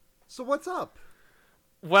So what's up?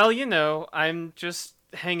 Well, I'm just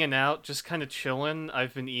hanging out, just kind of chilling.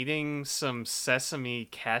 I've been eating some sesame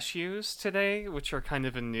cashews today, which are kind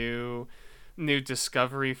of a new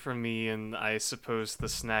discovery for me, and I suppose the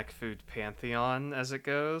snack food pantheon as it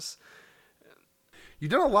goes.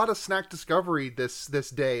 You've done a lot of snack discovery this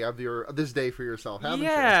day this day for yourself, haven't you?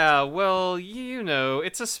 Yeah, well,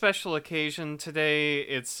 it's a special occasion today.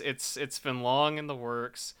 It's been long in the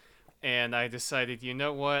works, and I decided, you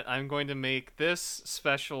know what? I'm going to make this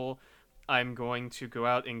special. I'm going to go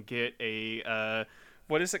out and get a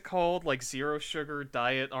what is it called? Like zero sugar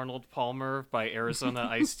diet Arnold Palmer by Arizona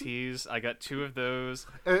Iced Teas. I got two of those.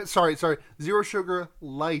 Sorry, zero sugar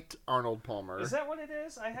light Arnold Palmer. Is that what it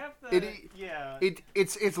is? I have the yeah.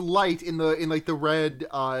 It's light in like the red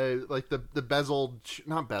like the bezeled,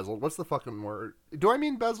 not bezeled. What's the fucking word? Do I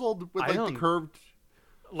mean bezeled with like the curved?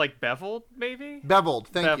 Like beveled, maybe? Beveled,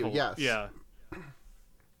 thank you, Beveled, yes. Yeah.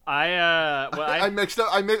 I mixed up.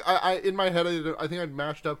 I in my head. I think I'd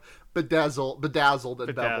mashed up bedazzled,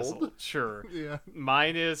 and beveled. Sure. Yeah.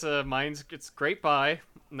 Mine's it's great buy,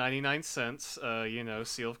 99 cents.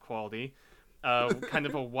 Seal of quality. Kind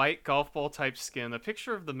of a white golf ball type skin. A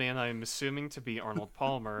picture of the man I'm assuming to be Arnold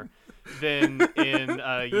Palmer. Then in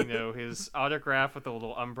his autograph with a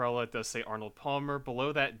little umbrella, it does say Arnold Palmer.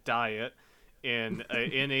 Below that, diet. In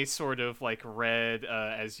a sort of like red,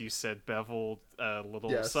 as you said, beveled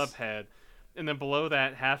little subhead, and then below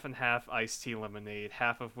that, half and half iced tea lemonade,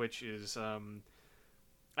 half of which is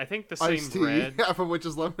I think the same iced tea, red, half of which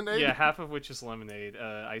is lemonade. Yeah, half of which is lemonade,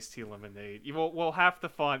 iced tea lemonade. Well, half the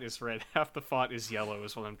font is red, half the font is yellow,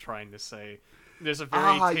 is what I'm trying to say. There's a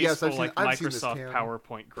very tasteful Microsoft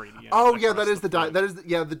PowerPoint gradient. Oh yeah, that is the diet. That is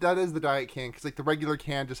the diet can, because like the regular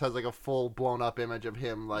can just has like a full blown up image of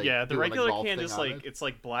him. Like the regular can is like it's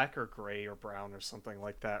like black or gray or brown or something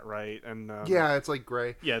like that, right? And yeah, it's like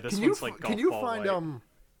gray. Yeah, this one's like golf ball white.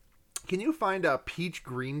 Can you find a peach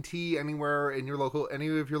green tea anywhere in any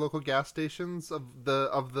of your local gas stations of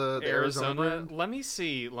the Arizona brand? Let me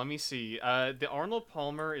see. The Arnold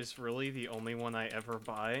Palmer is really the only one I ever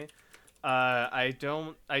buy. I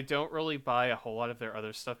don't really buy a whole lot of their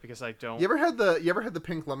other stuff because I don't. You ever had the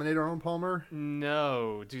pink lemonade Arnold Palmer?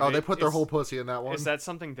 No. They put their whole pussy in that one. Is that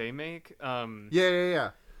something they make? Yeah.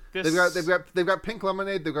 They've got pink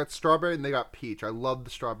lemonade, they've got strawberry, and they got peach. I love the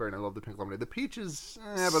strawberry and I love the pink lemonade. The peach is,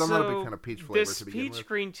 but I'm not a big fan of peach flavor to begin with. This peach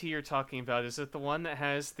green tea you're talking about, is it the one that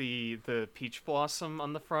has the peach blossom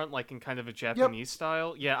on the front, like in kind of a Japanese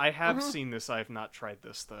style? Yeah, I have seen this. I have not tried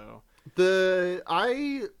this though.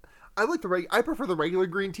 I like I prefer the regular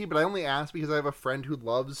green tea, but I only ask because I have a friend who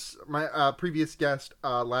loves my previous guest,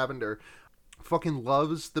 Lavender, fucking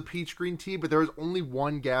loves the peach green tea, but there is only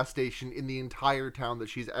one gas station in the entire town that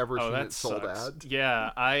she's ever seen it sold at.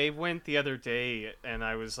 Yeah, I went the other day and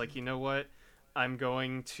I was like, you know what? I'm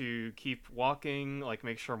going to keep walking, like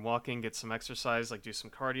make sure I'm walking, get some exercise, like do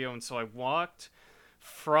some cardio. And so I walked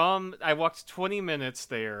 20 minutes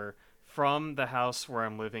there from the house where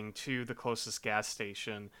I'm living to the closest gas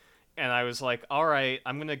station. And I was like, all right,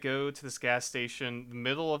 I'm going to go to this gas station the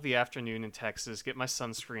middle of the afternoon in Texas, get my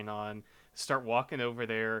sunscreen on, start walking over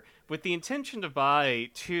there with the intention to buy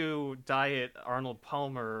 2 Diet Arnold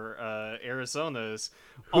Palmer Arizonas.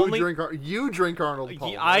 You drink Arnold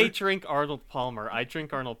Palmer. I drink Arnold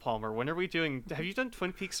Palmer. When are we doing... Have you done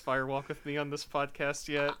Twin Peaks Firewalk with me on this podcast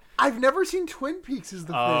yet? I've never seen Twin Peaks is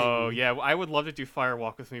the thing. Oh, yeah. I would love to do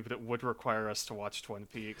Firewalk with me, but it would require us to watch Twin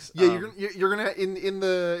Peaks. Yeah, you're gonna in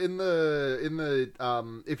the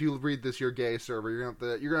if you read this your gay server, you're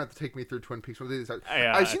gonna have to take me through Twin Peaks.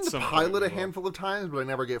 I've seen the pilot a handful of times, but I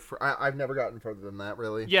never get. I've never gotten further than that,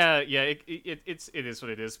 really. Yeah. It is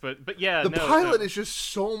what it is. But yeah, the pilot is just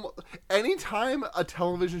so. Anytime a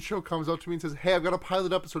television show comes up to me and says, "Hey, I've got a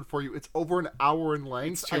pilot episode for you," it's over an hour in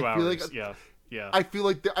length. It's 2 hours. Yeah. I feel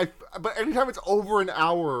like but anytime it's over an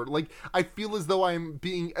hour, like I feel as though I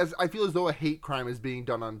feel as though a hate crime is being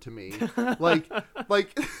done unto me. like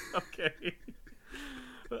okay.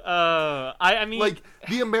 I mean, like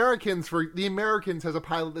the Americans has a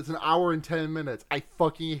pilot that's an hour and 10 minutes. I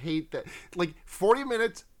fucking hate that. Like 40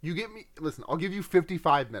 minutes, you get me. Listen, I'll give you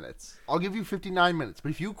 55 minutes. I'll give you 59 minutes.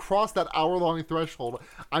 But if you cross that hour-long threshold,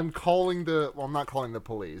 I'm not calling the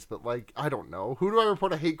police, but like I don't know. Who do I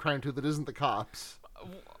report a hate crime to that isn't the cops?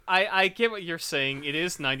 I get what you're saying. It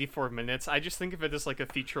is 94 minutes. I just think of it as like a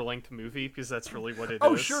feature-length movie because that's really what it is.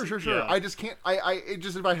 Oh, sure. Yeah. I just can't.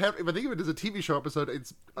 If I think of it as a TV show episode,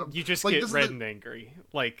 it's you just like, get red and angry.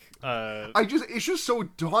 Like, it's just so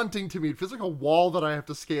daunting to me. It feels like a wall that I have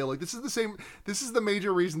to scale. Like this is the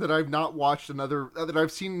major reason that I've not watched that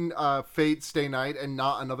I've seen Fate Stay Night and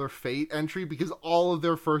not another Fate entry, because all of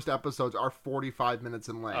their first episodes are 45 minutes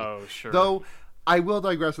in length. Oh, sure. Though I will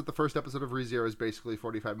digress that the first episode of ReZero is basically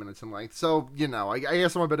 45 minutes in length. So, I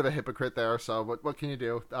guess I'm a bit of a hypocrite there. So what can you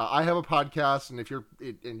do? I have a podcast, and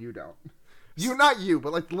and you don't. Not you,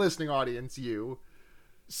 but like the listening audience, you.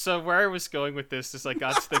 So where I was going with this is I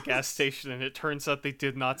got to the gas station, and it turns out they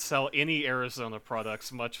did not sell any Arizona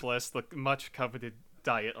products, much less the much coveted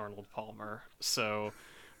Diet Arnold Palmer. So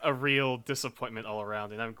a real disappointment all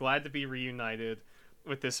around. And I'm glad to be reunited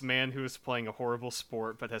with this man who is playing a horrible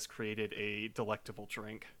sport but has created a delectable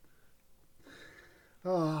drink.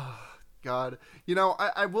 Oh, God.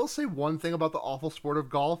 I will say one thing about the awful sport of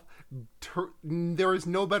golf. There is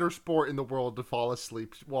no better sport in the world to fall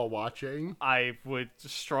asleep while watching. I would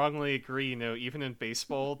strongly agree. Even in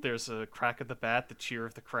baseball, there's a crack at the bat, the cheer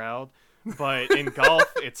of the crowd. But in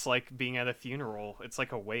golf, it's like being at a funeral. It's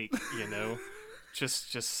like a wake,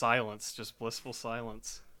 Just silence, just blissful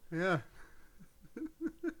silence. Yeah.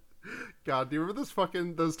 God, do you remember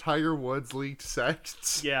those Tiger Woods leaked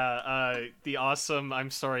sexts? Yeah, the awesome,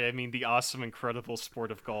 incredible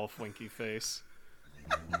sport of golf, winky face.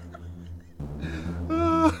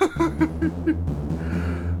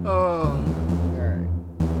 Oh.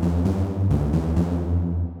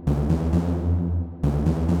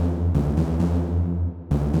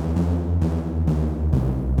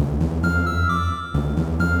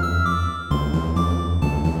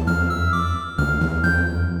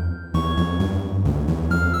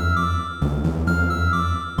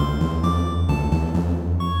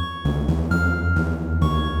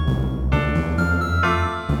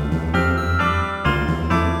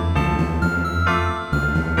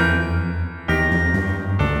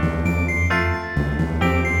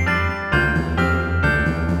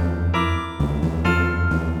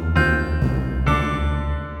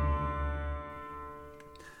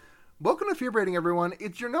 Welcome to Fear Baiting, everyone.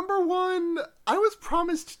 It's your number one I Was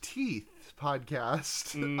Promised Teeth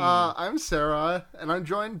podcast. I'm Sara, and I'm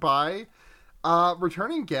joined by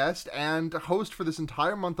returning guest and host for this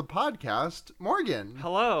entire month of podcast, Morgan.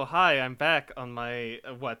 Hello, hi, I'm back on my,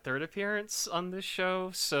 third appearance on this show,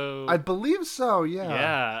 so... I believe so, yeah.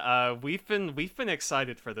 Yeah, we've been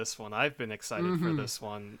excited for this one. I've been excited for this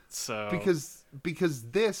one, so... Because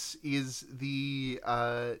this is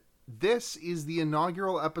the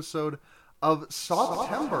inaugural episode of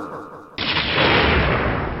Sawptember.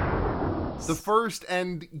 The first,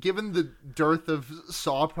 and given the dearth of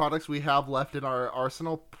Saw products we have left in our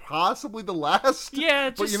arsenal, possibly the last. Yeah,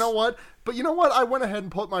 But you know what? I went ahead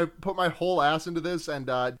and put my whole ass into this, and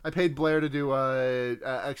I paid Blair to do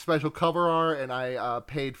a special cover art, and I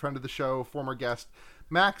paid friend of the show, former guest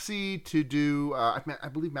Maxie, to do. I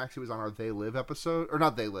believe Maxie was on our They Live episode, or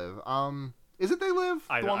not They Live. Is it They Live?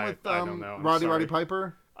 I don't know. Roddy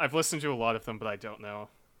Piper? I've listened to a lot of them, but I don't know.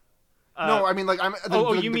 No, I mean, like, I'm.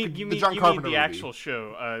 You mean the actual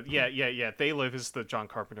show? Yeah. They Live is the John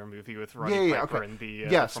Carpenter movie with Roddy Piper and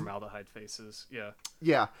the formaldehyde faces. Yeah.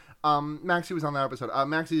 Yeah. Maxie was on that episode.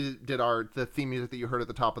 Maxie did the theme music that you heard at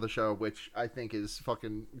the top of the show, which I think is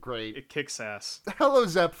fucking great. It kicks ass. Hello,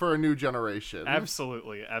 Zepp, for a new generation.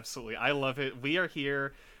 Absolutely. I love it. We are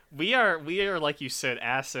here. We are like you said,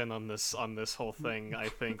 ass in on this whole thing, I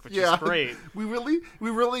think, which is great. We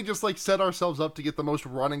really just like set ourselves up to get the most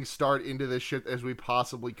running start into this shit as we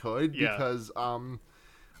possibly could, because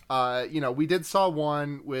we did Saw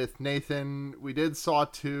 1 with Nathan, we did Saw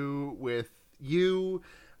 2 with you,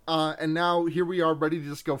 and now here we are ready to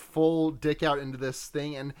just go full dick out into this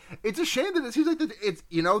thing. And it's a shame that it seems like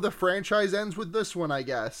the franchise ends with this one, I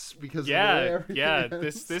guess, because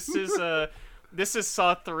This is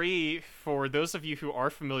Saw 3. For those of you who are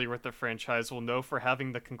familiar with the franchise will know, for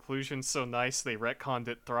having the conclusion so nice they retconned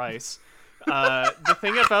it thrice. The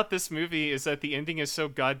thing about this movie is that the ending is so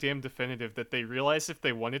goddamn definitive that they realized if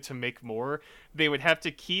they wanted to make more, they would have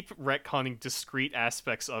to keep retconning discrete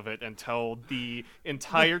aspects of it until the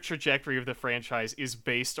entire trajectory of the franchise is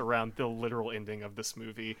based around the literal ending of this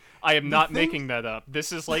movie. I am not making that up.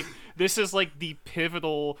 This is like the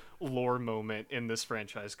pivotal lore moment in this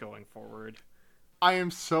franchise going forward. I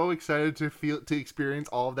am so excited to experience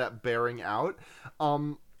all of that bearing out.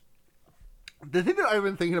 The thing that I've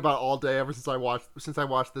been thinking about all day ever since I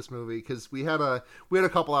watched this movie, because we had a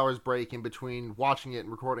couple hours break in between watching it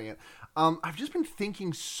and recording it. I've just been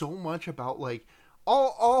thinking so much about like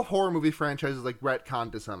all horror movie franchises like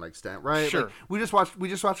retcon to some extent, right? Sure. Like, we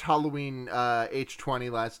just watched Halloween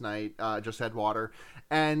H20 last night. Just had water,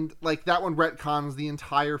 and like that one retcons the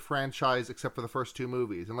entire franchise except for the first two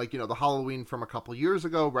movies, and like the Halloween from a couple years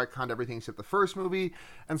ago retconned everything except the first movie,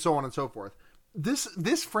 and so on and so forth.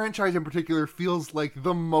 This franchise in particular feels like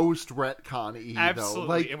the most retcon-y, Absolutely, though.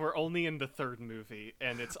 Like, and we're only in the third movie,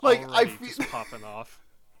 and it's like, already just popping off.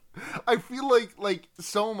 I feel like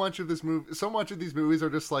so much of these movies are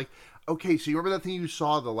just like, okay, so you remember that thing you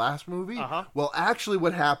saw the last movie? Uh-huh. Well, actually,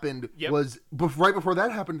 what happened was right before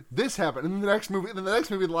that happened, this happened, and then the next movie,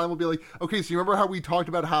 the line will be like, okay, so you remember how we talked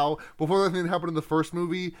about how before that thing that happened in the first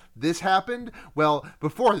movie, this happened? Well,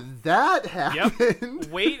 before that happened.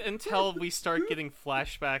 Yep. Wait until we start getting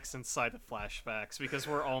flashbacks inside of flashbacks, because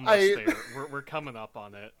we're almost there. We're coming up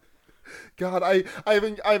on it. God,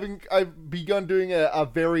 I've begun doing a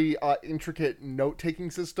very intricate note-taking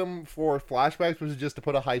system for flashbacks, which is just to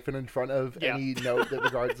put a hyphen in front of any note that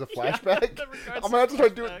regards a flashback. I'm gonna have to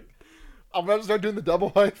start doing the double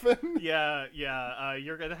hyphen. Yeah.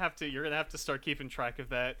 You're gonna have to start keeping track of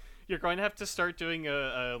that. You're going to have to start doing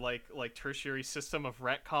a tertiary system of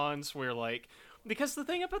retcons where because the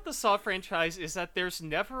thing about the Saw franchise is that there's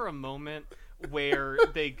never a moment where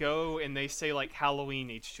they go and they say like Halloween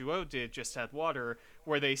H2O did, Just Had Water,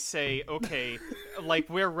 where they say, okay, like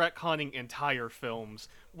we're retconning entire films.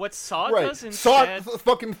 What Saw does instead...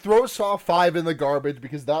 fucking throw Saw 5 in the garbage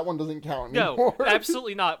because that one doesn't count anymore. No,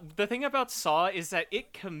 absolutely not. The thing about Saw is that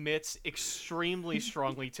it commits extremely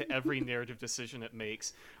strongly to every narrative decision it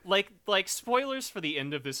makes. Like spoilers for the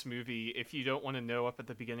end of this movie if you don't want to know up at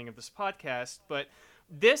the beginning of this podcast, but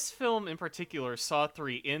this film in particular, Saw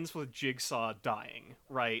 3, ends with Jigsaw dying,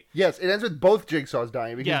 right? Yes, it ends with both Jigsaws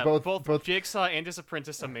dying because both Jigsaw and his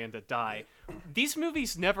apprentice Amanda die. These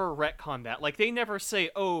movies never retcon that. Like, they never say,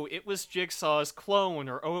 oh, it was Jigsaw's clone,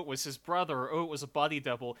 or oh, it was his brother, or oh, it was a body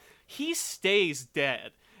double. He stays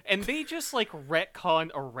dead. And they just, retcon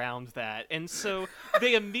around that. And so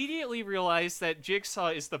they immediately realize that Jigsaw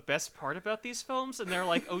is the best part about these films, and they're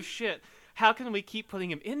like, oh shit, how can we keep putting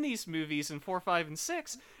him in these movies in 4, 5, and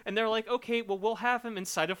 6? And they're like, okay, well, we'll have him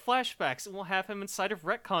inside of flashbacks, and we'll have him inside of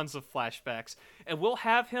retcons of flashbacks, and we'll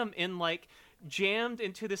have him in, jammed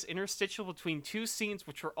into this interstitial between two scenes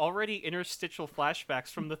which were already interstitial flashbacks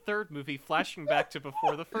from the third movie flashing back to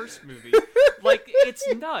before the first movie. It's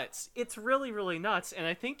nuts. It's really, really nuts. And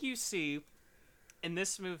I think you see in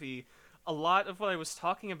this movie a lot of what I was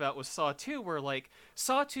talking about with Saw 2, where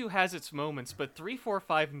Saw 2 has its moments, but 3, 4,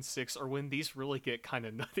 5, and 6 are when these really get kind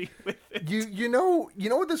of nutty with it. You know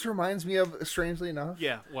what this reminds me of, strangely enough?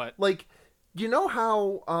 Yeah, what? You know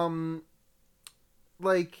how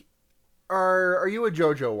are you a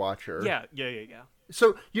JoJo watcher? Yeah.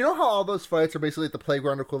 So, you know how all those fights are basically the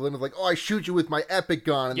playground equivalent of I shoot you with my epic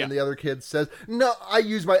gun, and then the other kid says, no, I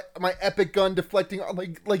use my epic gun deflecting,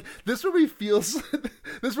 this movie feels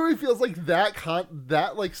like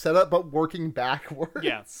that setup, but working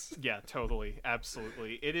backwards. Yeah, totally,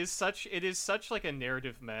 absolutely. It is such a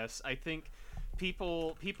narrative mess. I think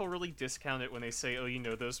people really discount it when they say,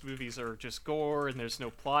 oh, those movies are just gore and there's no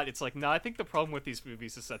plot. It's like, no, I think the problem with these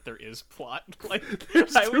movies is that there is plot.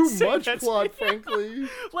 There's too much plot, frankly.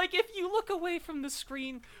 If you look away from the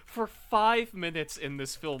screen for 5 minutes in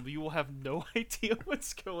this film, you will have no idea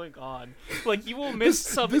what's going on. You will miss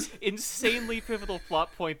some insanely pivotal plot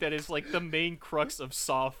point that is the main crux of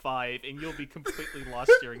Saw 5, and you'll be completely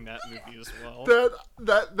lost during that movie as well.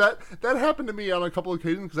 That happened to me on a couple of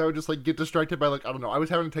occasions because I would just get distracted by I don't know. I was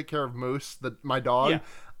having to take care of Moose, my dog.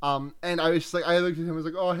 Yeah. And I was just I looked at him and was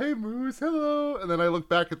like, oh, hey, Moose, hello. And then I looked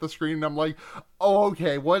back at the screen and I'm like, oh,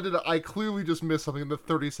 okay, I clearly just missed something in the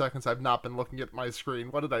 30 seconds I've not been looking at my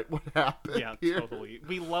screen. What happened? Yeah, here? Totally.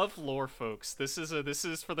 We love lore, folks. This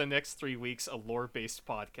is for the next 3 weeks a lore-based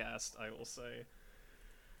podcast, I will say.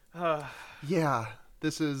 Yeah,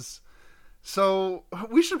 this is... So,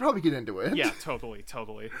 we should probably get into it. Yeah, totally.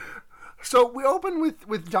 So we open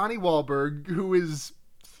with Donnie Wahlberg, who is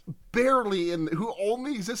who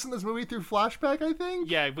only exists in this movie through flashback, I think.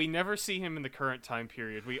 Yeah, we never see him in the current time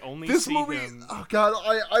period. We only see him. Oh god,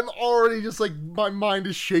 I'm already just my mind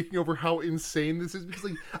is shaking over how insane this is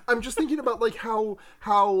because I'm just thinking about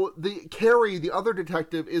how the Carrie, the other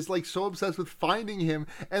detective, is so obsessed with finding him,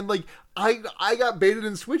 and I got baited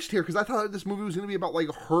and switched here because I thought this movie was going to be about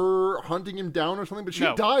her hunting him down or something, but she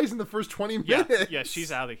dies in the first 20 minutes. Yeah,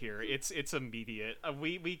 she's out of here. It's immediate.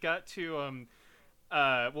 We got to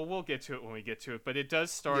we'll get to it when we get to it, but it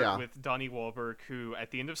does start with Donnie Wahlberg, who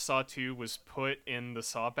at the end of Saw 2 was put in the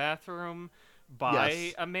Saw bathroom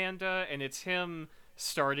by Amanda, and it's him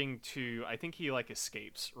starting to, I think he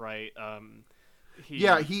escapes, right? he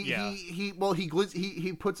glizzy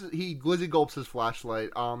gulps his flashlight,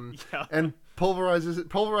 Yeah. and pulverizes it.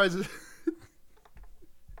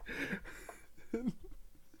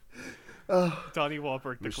 Donnie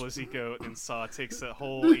Wahlberg, the glizzy goat, in Saw takes a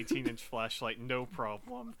whole 18-inch flashlight, no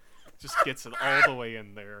problem. Just gets it all the way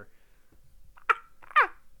in there.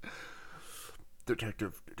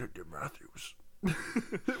 Detective Matthews.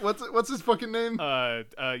 What's his fucking name? Yeah,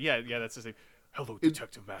 that's his name. Hello,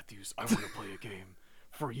 Detective Matthews. I want to play a game.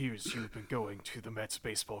 For years, you've been going to the Mets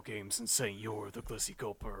baseball games and saying you're the glizzy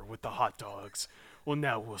gulper with the hot dogs. Well,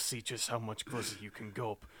 now we'll see just how much glizzy you can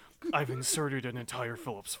gulp. I've inserted an entire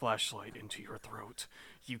Phillips flashlight into your throat.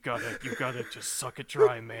 You gotta just suck it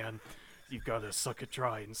dry, man. You gotta suck it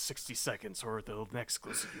dry in 60 seconds, or the next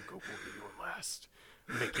glizzy you gulp will be your last.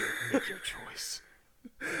 Make your choice.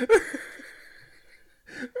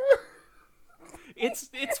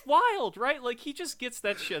 It's wild, right? Like, he just gets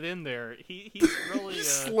that shit in there. He's really he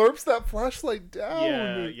slurps that flashlight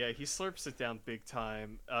down. Yeah, he slurps it down big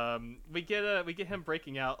time. We get him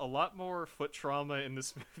breaking out. A lot more foot trauma in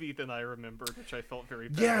this movie than I remembered, which I felt very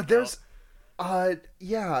bad about.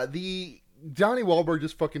 The Donnie Wahlberg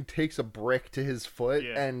just fucking takes a brick to his foot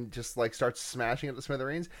and just like starts smashing it to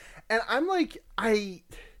smithereens. And I'm like, I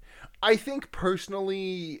think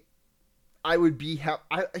personally, I would be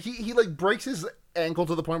he like breaks his ankle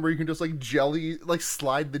to the point where you can just like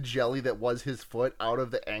slide the jelly that was his foot out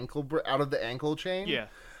of the ankle chain. Yeah.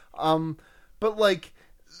 But like,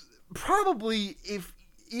 probably if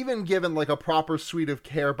even given like a proper suite of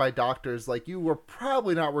care by doctors, like you were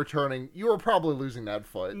probably losing that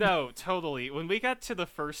foot. No, totally. When we got to the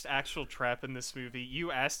first actual trap in this movie,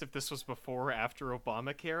 you asked if this was before or after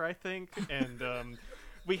Obamacare, I think, and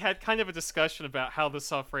we had kind of a discussion about how the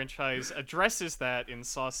Saw franchise addresses that in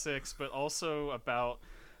Saw 6, but also about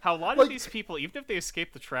how a lot of these people, even if they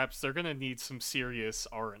escape the traps, they're gonna need some serious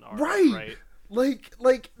R&R, right?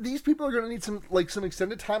 Like these people are gonna need some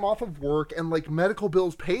extended time off of work and like medical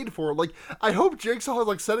bills paid for. Like, I hope Jigsaw is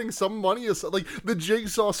like setting some money aside, like the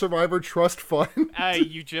Jigsaw Survivor Trust Fund.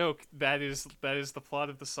 You joke. That is the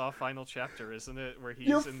plot of the Saw final chapter, isn't it? Where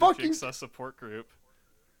he's in the Jigsaw support group.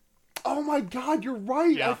 Oh my god, you're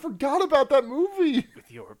right. Yeah. I forgot about that movie. With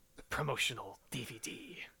your promotional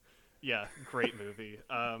DVD. Yeah, great movie.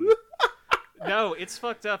 No, it's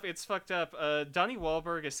fucked up. Donnie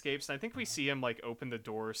Wahlberg escapes, and I think we see him like open the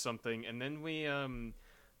door or something, and then we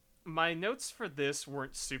my notes for this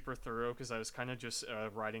weren't super thorough because I was kind of just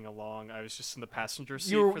riding along. I was just in the passenger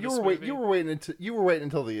seat for this movie. You were waiting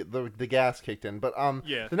until the gas kicked in. But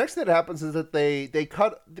yeah. The next thing that happens is that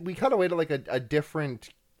we cut away to like a different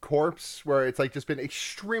corpse where it's like just been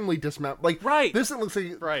extremely dismembered. Like, right. This corpse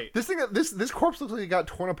looks like it got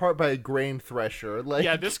torn apart by a grain thresher. Like,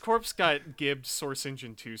 yeah, this corpse got gibbed Source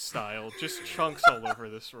Engine 2 style, just chunks all over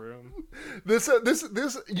this room. This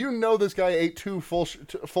guy ate two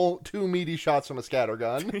meaty shots from a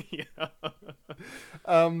scattergun. Yeah.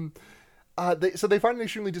 So they find an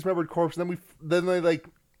extremely dismembered corpse, and then they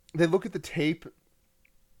look at the tape,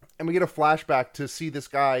 and we get a flashback to see this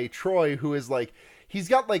guy Troy, who is like. He's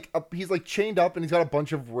chained up, and he's got a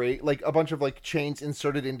bunch of chains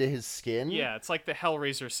inserted into his skin. Yeah, it's like the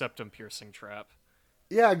Hellraiser septum piercing trap.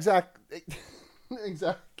 Yeah, exactly.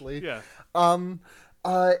 Yeah. And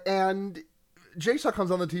Jigsaw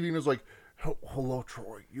comes on the TV and is like, "Hello,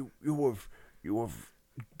 Troy. You have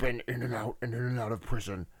been in and out of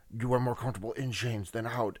prison. You are more comfortable in chains than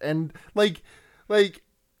out." And like.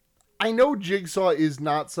 I know Jigsaw is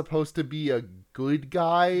not supposed to be a good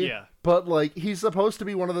guy. Yeah. But, like, he's supposed to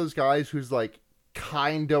be one of those guys who's, like,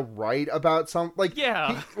 kind of right about some... Like,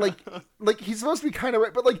 yeah. He's supposed to be kind of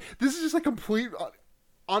right, but, like, this is just a complete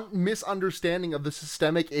misunderstanding of the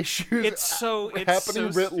systemic issues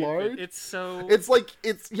happening writ large.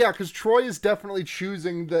 Because Troy is definitely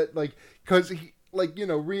choosing that, like, because he... Like, you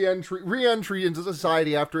know, re-entry into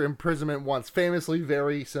society after imprisonment once. Famously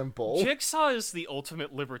very simple. Jigsaw is the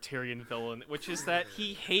ultimate libertarian villain, which is that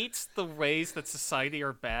he hates the ways that society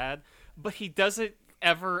are bad, but he doesn't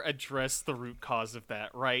ever address the root cause of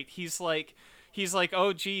that, right? He's like,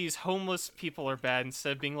 oh, geez, homeless people are bad,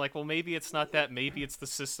 instead of being like, well, maybe it's not that, maybe it's the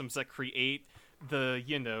systems that create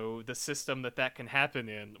the system that can happen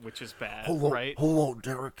in, which is bad, right? Hello,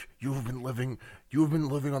 Derek. You have been living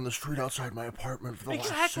on the street outside my apartment for the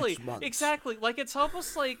last 6 months. Exactly. Like it's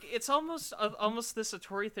almost this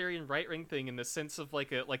authoritarian right wing thing in the sense of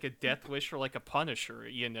like a death wish or like a Punisher,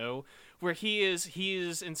 you know, where he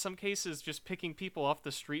is in some cases just picking people off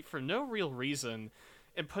the street for no real reason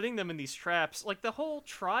and putting them in these traps. Like the whole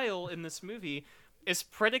trial in this movie is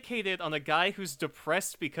predicated on a guy who's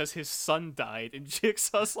depressed because his son died, and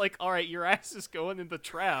Jigsaw's like, all right, your ass is going in the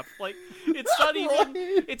trap. Like,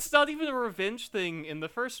 it's not even a revenge thing in the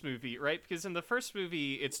first movie, right? Because in the first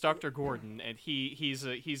movie, it's Dr. Gordon, and he's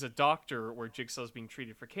a doctor where Jigsaw's being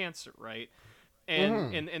treated for cancer, right?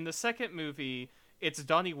 And in the second movie, it's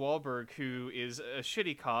Donnie Wahlberg, who is a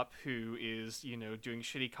shitty cop who is, you know, doing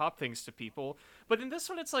shitty cop things to people. But in this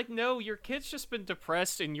one, it's like, no, your kid's just been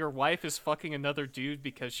depressed and your wife is fucking another dude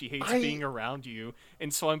because she hates being around you.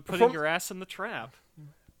 And so I'm putting your ass in the trap.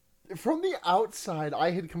 From the outside,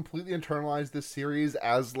 I had completely internalized this series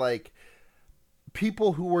as, like,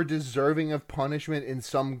 people who were deserving of punishment in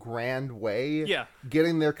some grand way,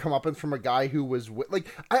 getting their comeuppance from a guy who was like,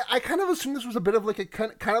 I kind of assumed this was a bit of like a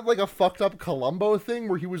kind of like a fucked up Columbo thing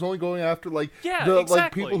where he was only going after like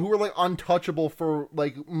like people who were like untouchable for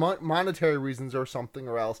like monetary reasons or something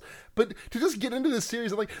or else. But to just get into this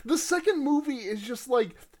series, like the second movie is just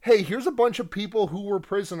like, hey, here's a bunch of people who were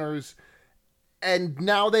prisoners. And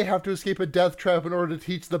now they have to escape a death trap in order to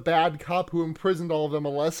teach the bad cop who imprisoned all of them a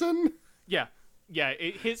lesson. Yeah. Yeah,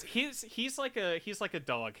 he's like a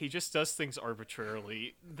dog. He just does things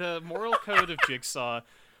arbitrarily. The moral code of Jigsaw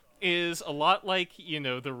is a lot like, you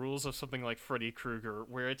know, the rules of something like Freddy Krueger,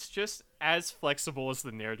 where it's just as flexible as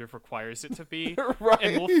the narrative requires it to be, right.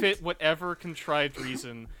 And will fit whatever contrived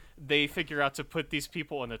reason they figure out to put these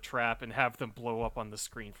people in a trap and have them blow up on the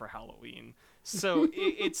screen for Halloween. So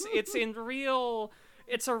it's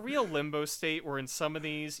a real limbo state where in some of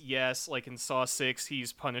these, yes, like in Saw 6,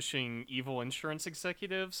 he's punishing evil insurance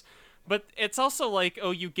executives. But it's also like,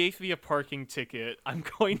 oh, you gave me a parking ticket. I'm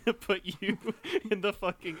going to put you in the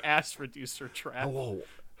fucking ass reducer trap. Hello.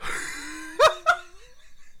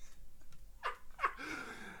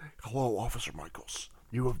 Hello, Officer Michaels.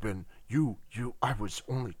 You have been, I was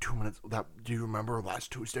only 2 minutes, do you remember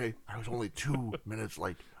last Tuesday? I was only 2 minutes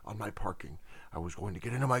late on my parking. I was going to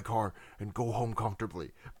get into my car and go home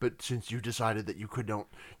comfortably. But since you decided that you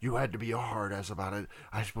had to be a hard ass about it,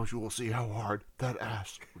 I suppose you will see how hard that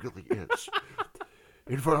ass really is.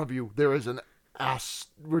 In front of you, there is an ass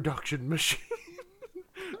reduction machine.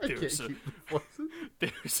 There's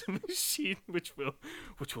a machine which will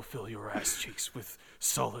fill your ass cheeks with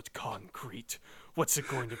solid concrete. What's it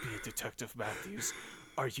going to be, Detective Matthews?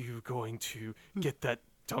 Are you going to get that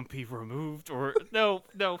dumpy removed, or no,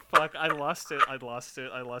 fuck, I lost it.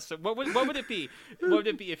 What would it be? What would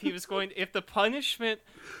it be if he was going, if the punishment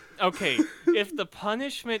is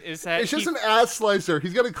that it's just an ass slicer.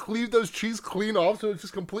 He's got to cleave those cheeks clean off, so it's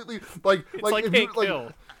just completely like Hank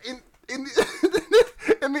Hill.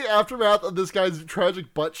 In the aftermath of this guy's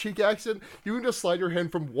tragic butt cheek accident, you can just slide your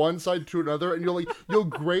hand from one side to another, and you'll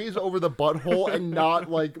graze over the butthole and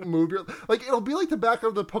not like move your, like it'll be like the back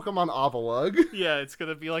of the Pokemon Avalugg. Yeah, it's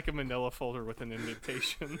gonna be like a manila folder with an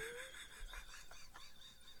indentation.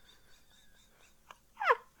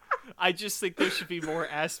 I just think there should be more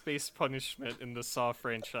ass-based punishment in the Saw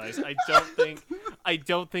franchise. I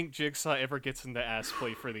don't think Jigsaw ever gets into ass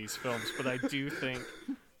play for these films, but I do think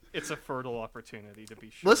it's a fertile opportunity, to be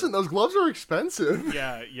sure. Listen, those gloves are expensive.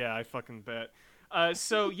 Yeah, I fucking bet.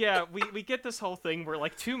 So yeah, we get this whole thing. We're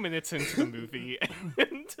like 2 minutes into the movie,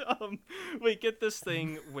 and we get this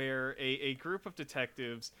thing where a group of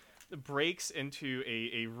detectives breaks into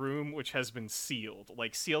a room which has been sealed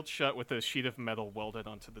shut with a sheet of metal welded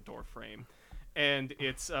onto the door frame. And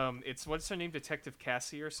it's what's her name, Detective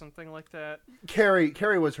Cassie or something like that?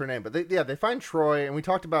 Carrie was her name, but they find Troy, and we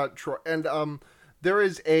talked about Troy, and there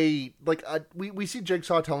is we see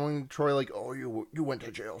Jigsaw telling Troy like, oh, you went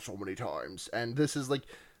to jail so many times, and this is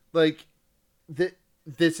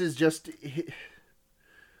this is just.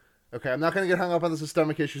 Okay, I'm not going to get hung up on the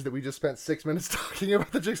systemic issues that we just spent 6 minutes talking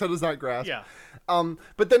about that Jigsaw does not grasp. Yeah.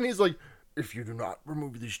 But then he's like, if you do not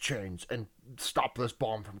remove these chains and stop this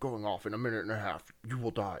bomb from going off in a minute and a half, you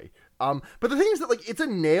will die. But the thing is that, like, it's a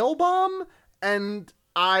nail bomb, and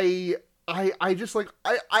I've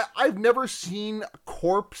never seen a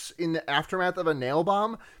corpse in the aftermath of a nail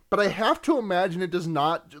bomb, but I have to imagine it does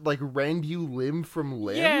not, like, rend you limb from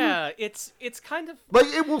limb. Yeah, it's kind of like,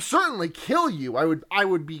 it will certainly kill you. I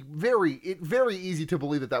would be very easy to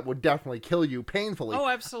believe that would definitely kill you painfully. Oh,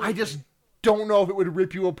 absolutely. I just don't know if it would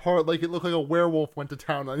rip you apart like it looked like a werewolf went to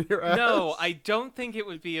town on your ass. No, I don't think it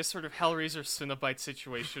would be a sort of Hellraiser Cenobite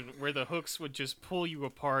situation where the hooks would just pull you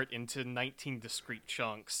apart into 19 discrete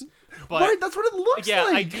chunks. But right, that's what it looks like. Yeah,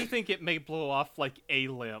 I do think it may blow off like a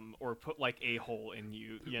limb or put like a hole in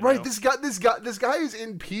you. Right, know? this guy is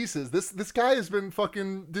in pieces. This guy has been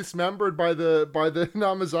fucking dismembered by the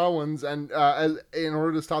Namazawans and in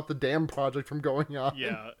order to stop the dam project from going on.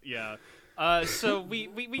 Yeah. So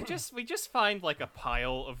we just find like a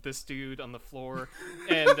pile of this dude on the floor,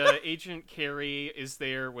 and Agent Carey is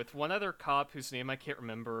there with one other cop whose name I can't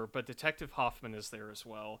remember, but Detective Hoffman is there as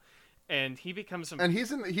well. And he becomes and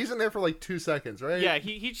he's in there for like 2 seconds, right? Yeah,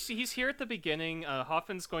 he's here at the beginning.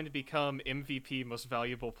 Hoffman's going to become MVP, most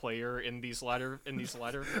valuable player in these latter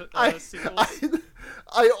sequels.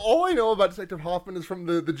 All I know about Detective Hoffman is from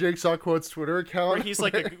the Jigsaw Quotes Twitter account, where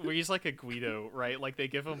he's like a Guido, right? Like they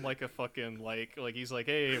give him like a fucking like he's like,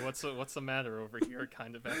 hey, what's the matter over here,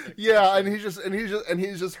 kind of ethic. Yeah, and he's just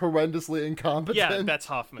horrendously incompetent. Yeah, that's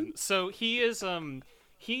Hoffman. So he's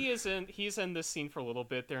in this scene for a little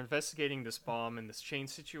bit. They're investigating this bomb and this chain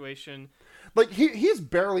situation. Like he's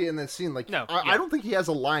barely in this scene. Like no, I don't think he has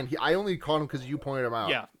a line. I only caught him because you pointed him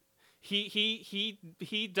out. Yeah,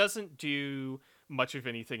 he doesn't do much of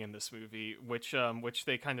anything in this movie, which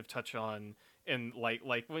they kind of touch on. And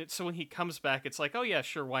so when he comes back, it's like, oh yeah,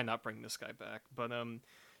 sure, why not bring this guy back? But and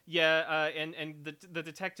the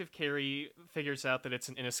detective Carey figures out that it's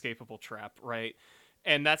an inescapable trap, right?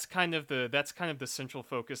 And that's kind of the central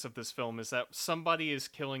focus of this film, is that somebody is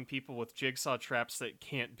killing people with jigsaw traps that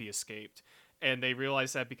can't be escaped, and they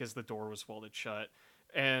realize that because the door was welded shut.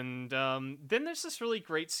 And then there's this really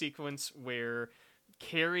great sequence where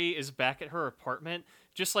Carrie is back at her apartment,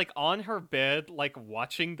 just like on her bed, like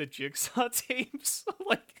watching the Jigsaw tapes.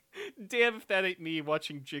 Like, damn if that ain't me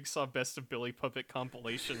watching Jigsaw Best of Billy Puppet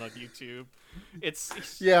compilation on YouTube. It's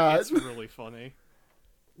really funny.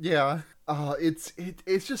 Yeah, it's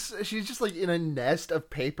just, she's just like in a nest of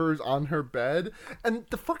papers on her bed, and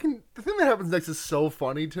the thing that happens next is so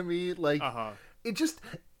funny to me. Like,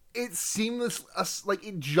 it's seamless. Like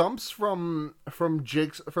it jumps from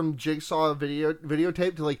Jigsaw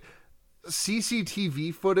videotape to like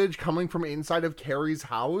CCTV footage coming from inside of Carrie's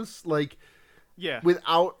house. Like, yeah,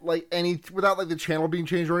 without the channel being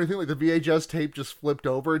changed or anything. Like the VHS tape just flipped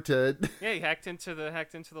over to. Yeah, he hacked into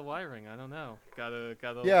the wiring. I don't know. Gotta.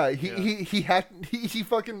 Yeah, he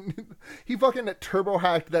fucking turbo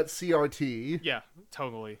hacked that CRT. Yeah,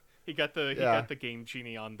 totally. He got the Game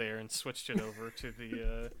Genie on there and switched it over to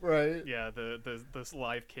the right. Yeah, the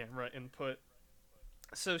live camera input.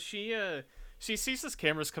 So she sees this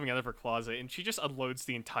camera's coming out of her closet, and she just unloads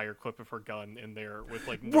the entire clip of her gun in there with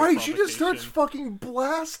like no right. She just starts fucking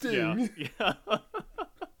blasting. Yeah.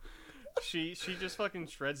 She just fucking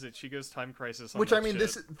shreds it. She goes time crisis on which that I mean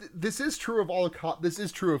shit. this is true of all this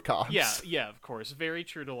is true of cops. Yeah, of course. Very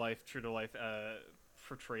true to life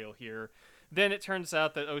portrayal here. Then it turns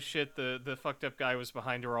out that, oh shit, the fucked up guy was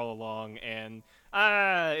behind her all along, and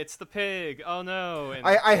it's the pig. Oh no! And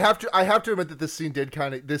I have to admit that this scene did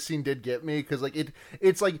get me, because like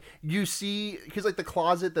it's like you see, because like the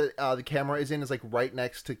closet that the camera is in is like right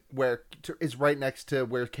next to where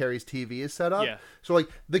Carrie's TV is set up. Yeah. So like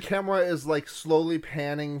the camera is like slowly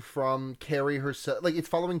panning from Carrie herself, like it's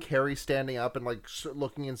following Carrie standing up and like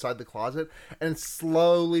looking inside the closet, and it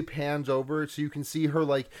slowly pans over so you can see her,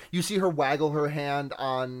 like you see her waggle her hand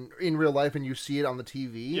in real life, and you see it on the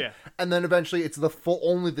TV. Yeah. And then eventually it's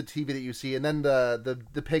only the TV that you see, and then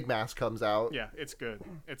the pig mask comes out. Yeah, it's good.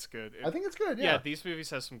 It's good. I think it's good. Yeah, these movies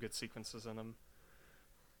have some good sequences in them.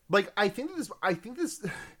 Like I think this,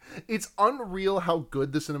 it's unreal how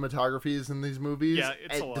good the cinematography is in these movies. Yeah,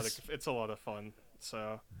 it's a lot of fun.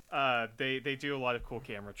 So, they do a lot of cool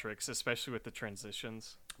camera tricks, especially with the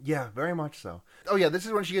transitions. Yeah, very much so. Oh yeah, this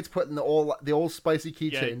is when she gets put in the old spicy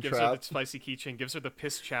keychain trap. Gives her the spicy keychain, gives her the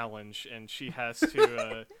piss challenge, and she has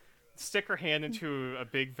to stick her hand into a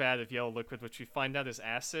big vat of yellow liquid, which we find out is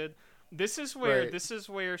acid. This is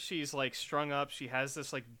where she's like strung up. She has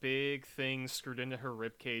this like big thing screwed into her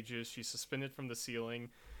rib cages. She's suspended from the ceiling,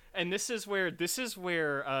 and this is where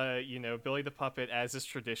Billy the Puppet, as is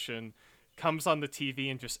tradition, comes on the TV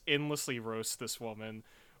and just endlessly roasts this woman.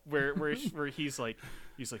 Where he's like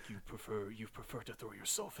you prefer to throw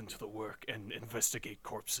yourself into the work and investigate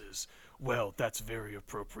corpses. Well, that's very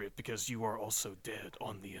appropriate because you are also dead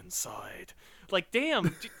on the inside. Like,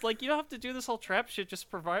 damn, like you don't have to do this whole trap shit. Just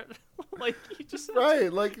provide, like you just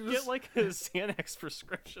right, like get like a Xanax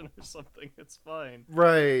prescription or something. It's fine.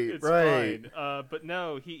 Right, it's right. fine. But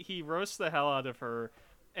no, he roasts the hell out of her.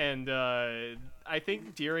 And I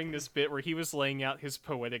think during this bit where he was laying out his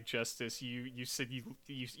poetic justice, you said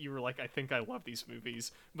you were like, I think I love these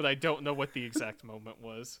movies, but I don't know what the exact moment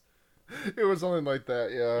was. It was something like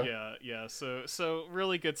that, yeah. Yeah. So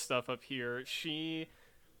really good stuff up here. She's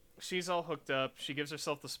all hooked up. She gives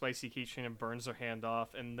herself the spicy keychain and burns her hand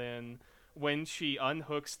off. And then when she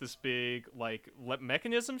unhooks this big like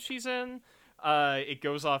mechanism she's in, it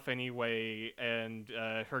goes off anyway, and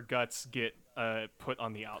her guts get put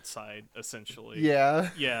on the outside, essentially. Yeah.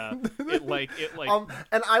 Yeah. It like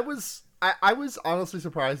and I was honestly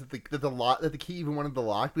surprised that the key even wanted the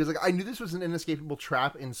lock, because like I knew this was an inescapable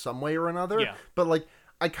trap in some way or another. Yeah. But like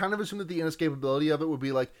I kind of assumed that the inescapability of it would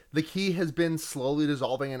be like the key has been slowly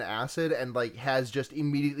dissolving in acid and like has just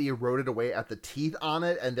immediately eroded away at the teeth on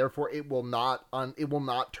it, and therefore it will not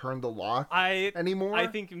turn the lock anymore. I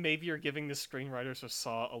think maybe you're giving the screenwriters of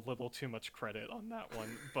Saw a little too much credit on that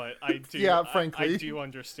one, but I do. Yeah, frankly, I do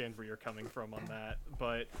understand where you're coming from on that.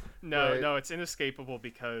 But no, it's inescapable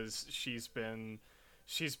because she's been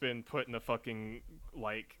put in a fucking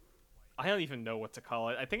like. I don't even know what to call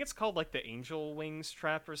it. I think it's called like the angel wings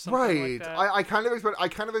trap or something like that. I kind of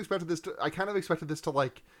expected this to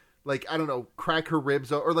like I don't know, crack her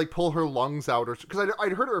ribs or like pull her lungs out, or because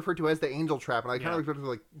I'd heard it referred to as the angel trap, and I kind of expected to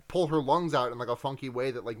like pull her lungs out in like a funky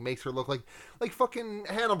way that like makes her look like fucking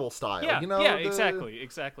Hannibal style. Yeah, you know?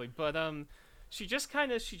 Exactly. But she just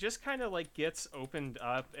kind of like gets opened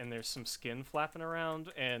up, and there's some skin flapping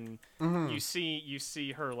around, and you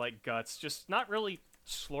see her like guts just not really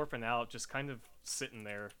slurping out, just kind of sitting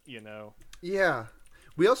there, you know. Yeah.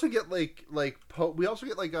 We also get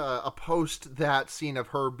a post that scene of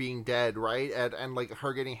her being dead, right? And like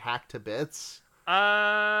her getting hacked to bits. Am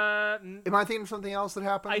I thinking of something else that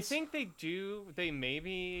happens? I think they do. They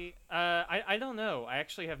maybe. I don't know. I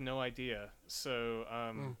actually have no idea. So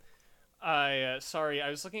sorry. I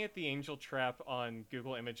was looking at the angel trap on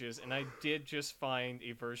Google Images, and I did just find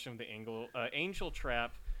a version of the angel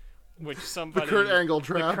trap. Which somebody the Kurt Angle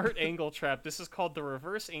trap. The Kurt Angle trap. This is called the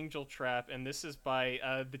reverse angel trap, and this is by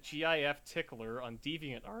the GIF Tickler on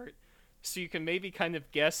DeviantArt. So you can maybe kind of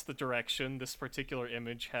guess the direction this particular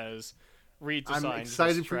image has redesigned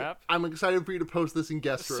this trap. I'm excited for you to post this in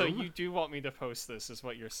guest room. So you do want me to post this, is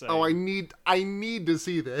what you're saying? Oh, I need to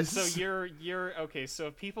see this. So you're okay. So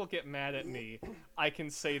if people get mad at me, I can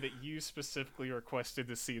say that you specifically requested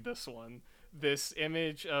to see this one. This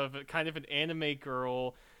image of kind of an anime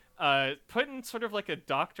girl. Put in sort of like a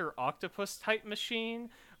Dr. Octopus type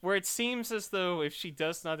machine, where it seems as though if she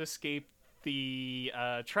does not escape the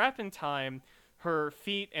trap in time, her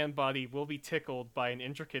feet and body will be tickled by an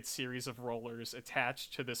intricate series of rollers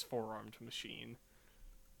attached to this four-armed machine.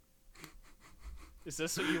 Is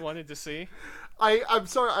this what you wanted to see? I'm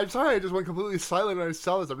sorry I just went completely silent when I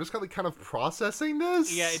saw this. I'm just kind of processing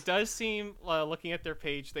this. Yeah, it does seem, looking at their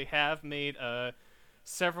page, they have made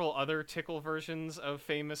several other tickle versions of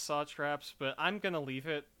famous Saw traps, but I'm gonna leave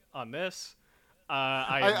it on this.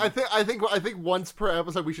 I think once per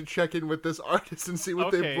episode we should check in with this artist and see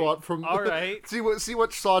what they brought from. All right. see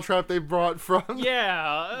what Saw trap they brought from.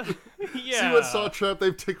 Yeah. See what Saw trap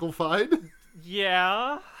they've ticklified.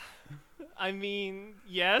 Yeah. I mean,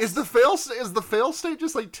 yes. Is the fail state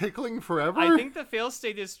just like tickling forever? I think the fail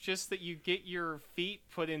state is just that you get your feet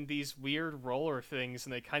put in these weird roller things,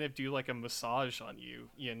 and they kind of do like a massage on you.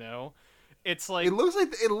 You know, it's like it looks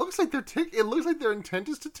like their intent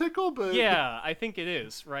is to tickle, but yeah, I think it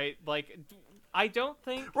is, right. Like, I don't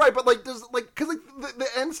think right, but like because the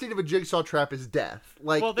end state of a jigsaw trap is death.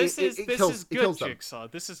 Like, well, this is good jigsaw.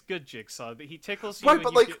 This is good jigsaw. He tickles you, right?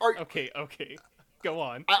 But like, okay. Go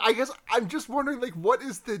on. I guess I'm just wondering, like, what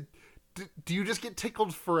is the... Do you just get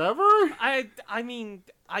tickled forever? I mean,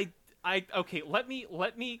 okay, let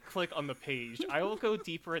me click on the page. I will go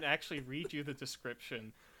deeper and actually read you the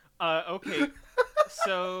description. Okay,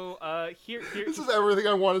 so, here... This is everything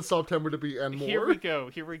I wanted Sawptember to be and more. Here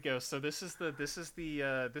we go. So this is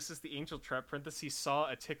the angel trap, parentheses, Saw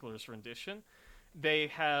a tickler's rendition. They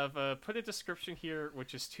have, put a description here,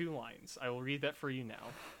 which is 2 lines. I will read that for you now.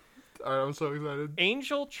 Alright, I'm so excited.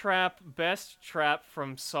 Angel trap, best trap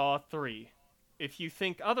from Saw 3. If you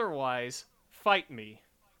think otherwise, fight me.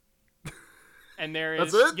 And there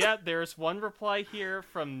is there's one reply here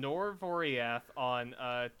from Nor Voriath on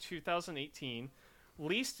 2018.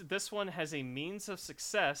 Least this one has a means of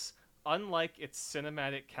success, unlike its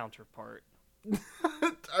cinematic counterpart.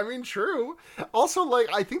 I mean, true. Also, like,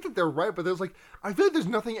 I think that they're right, but I feel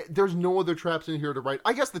like there's no other traps in here to write.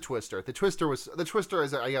 I guess the Twister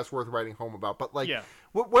is, I guess, worth writing home about, but like, yeah.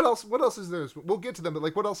 What else is there? We'll get to them, but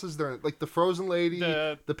like, what else is there? Like the frozen lady,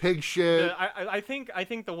 the pig shit. I think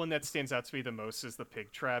the one that stands out to me the most is the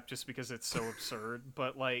pig trap, just because it's so absurd,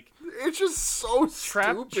 but like, it's just so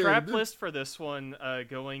stupid. Trap list for this one,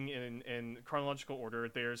 going in chronological order.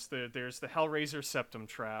 There's the Hellraiser septum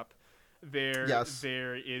trap. There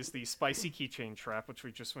is the spicy keychain trap, which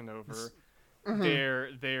we just went over.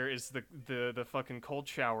 Mm-hmm. There is the fucking cold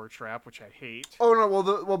shower trap, which I hate. Oh no!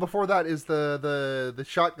 Well, before that is the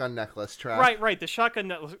shotgun necklace trap. Right. The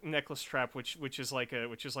shotgun necklace trap, which is like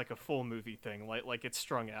a full movie thing, like it's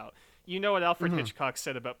strung out. you know what Alfred Hitchcock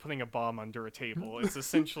said about putting a bomb under a table. It's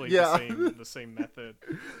essentially Yeah. the same method.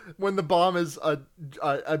 When the bomb is a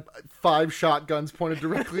 5 shotguns pointed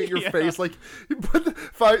directly at your Yeah. face, like you put the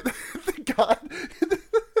 5. God,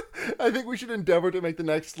 I think we should endeavor to make the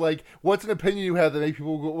next like, what's an opinion you have that make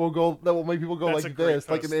people will make people go That's like a great this,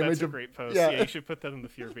 post. like an image That's a of great post. Yeah. Yeah, you should put that in the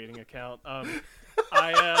Fear Baiting account. Hold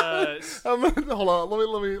on,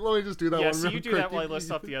 let me just do that Yeah, one. so real you do quick. that while I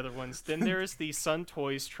list off the other ones. Then there is the Sun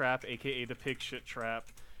Toys trap, aka the pig shit trap.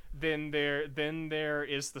 Then there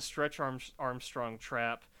is the Stretch Armstrong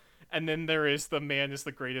trap, and then there is the man is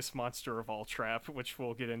the greatest monster of all trap, which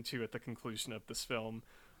we'll get into at the conclusion of this film.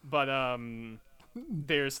 But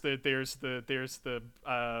there's the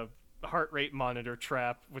heart rate monitor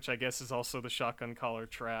trap, which I guess is also the shotgun collar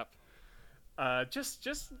trap. Just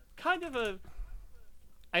kind of a,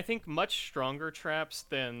 I think, much stronger traps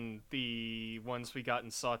than the ones we got in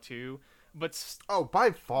Saw 2, but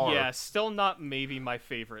By far. yeah, still not maybe my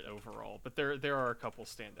favorite overall. But there are a couple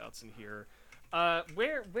standouts in here.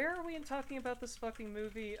 Where are we in talking about this fucking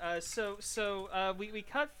movie? We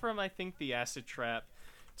cut from, I think, the acid trap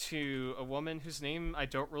to a woman whose name I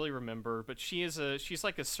don't really remember, but she's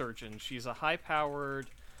like a surgeon. She's a high-powered,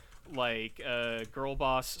 like, girl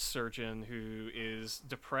boss surgeon who is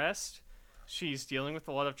depressed. She's dealing with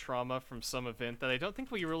a lot of trauma from some event that I don't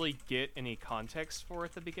think we really get any context for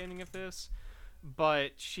at the beginning of this,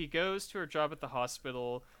 but she goes to her job at the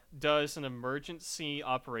hospital, does an emergency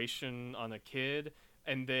operation on a kid,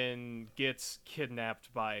 and then gets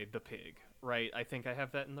kidnapped by the pig, right? I think I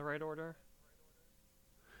have that in the right order.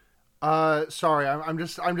 Sorry, I'm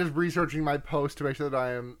just researching my post to make sure that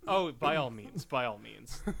I am. Oh, by all means.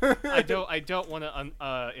 I don't want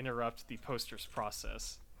to interrupt the poster's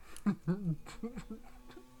process.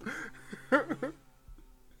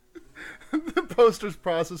 The poster's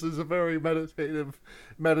process is a very meditative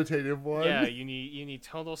one. Yeah, you need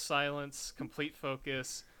total silence, complete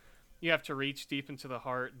focus. You have to reach deep into the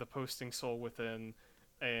heart, the posting soul within,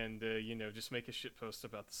 and just make a shit post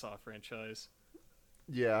about the Saw franchise.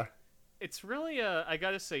 Yeah. It's really, I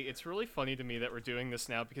gotta say, it's really funny to me that we're doing this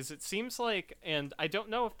now, because it seems like, and I don't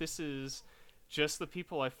know if this is just the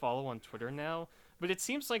people I follow on Twitter now, but it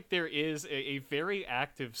seems like there is a very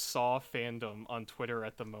active Saw fandom on Twitter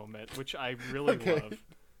at the moment, which I really love.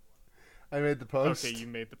 I made the post. Okay, you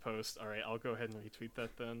made the post. All right, I'll go ahead and retweet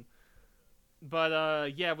that then.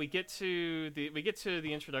 But yeah, we get to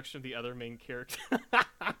the introduction of the other main character.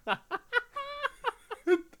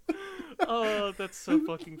 Oh, that's so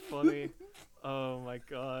fucking funny. Oh my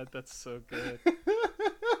god, that's so good.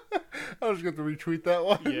 I was going to retweet that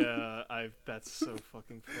one. Yeah, that's so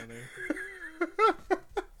fucking funny.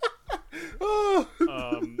 Oh.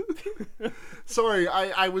 Sorry,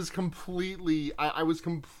 I was completely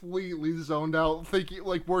zoned out thinking,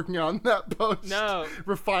 like, working on that post. No.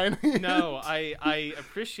 Refining it. No, I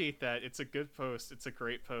appreciate that. It's a good post. It's a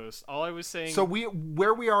great post. All I was saying... So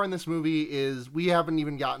where we are in this movie is we haven't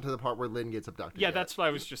even gotten to the part where Lynn gets abducted. Yeah, yet. that's what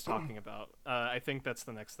I was just talking about. I think that's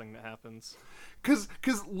the next thing that happens. Because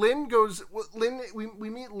Lynn goes... We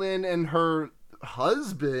meet Lynn and her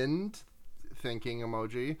husband, thinking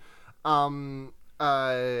emoji,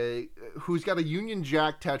 who's got a Union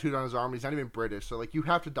Jack tattooed on his arm. He's not even British, so like you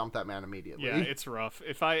have to dump that man immediately. Yeah, it's rough.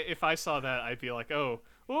 If I saw that, I'd be like, oh,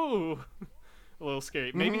 ooh, a little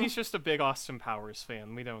scary. Maybe he's just a big Austin Powers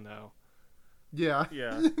fan. We don't know. Yeah.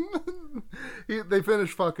 They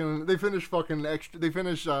finish fucking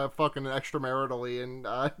extramaritally, and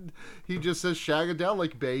he just says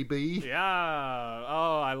shagadelic, baby. Yeah.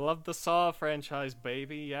 Oh, I love the Saw franchise,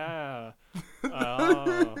 baby. Yeah.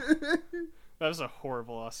 Oh. That was a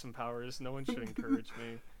horrible Austin Powers. No one should encourage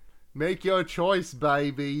me. Make your choice,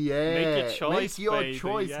 baby. Yeah. Make your choice, Make your baby.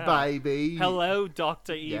 choice, Yeah. baby. Hello,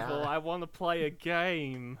 Dr. Evil. Yeah. I want to play a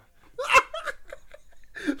game.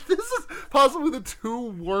 This is possibly the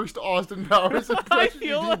 2 worst Austin Powers impressions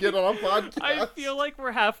you can get on a podcast. I feel like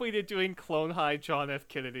we're halfway to doing Clone High John F.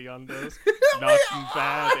 Kennedy on this. Nothing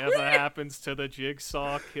bad ever happens to the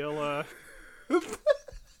Jigsaw Killer.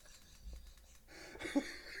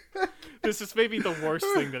 This is maybe the worst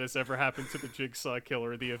thing that has ever happened to the Jigsaw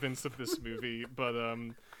Killer, the events of this movie, but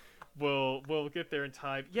we'll get there in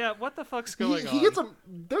time. Yeah, what the fuck's going on?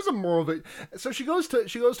 There's a moral of it. So she goes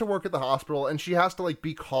to work at the hospital, and she has to like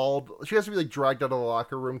be like dragged out of the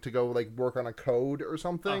locker room to go like work on a code or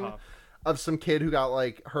something of some kid who got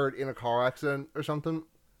like hurt in a car accident or something.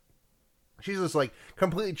 She's just like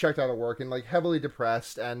completely checked out of work and like heavily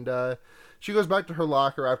depressed, and she goes back to her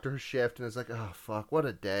locker after her shift and is like, oh fuck, what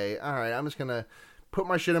a day. All right, I'm just gonna put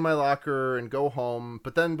my shit in my locker and go home.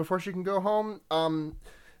 But then before she can go home,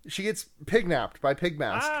 She gets pignapped by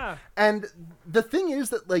Pigmask. Ah, And the thing is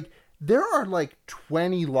that, like, there are, like,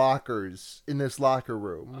 20 lockers in this locker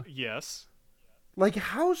room. yes. Like,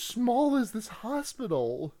 how small is this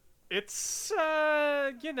hospital? It's,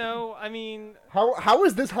 I mean... How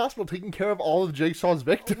is this hospital taking care of all of Jigsaw's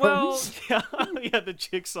victims? Well, yeah, yeah, the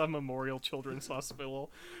Jigsaw Memorial Children's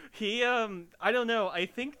Hospital. I don't know. I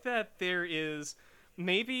think that there is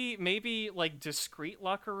maybe like discrete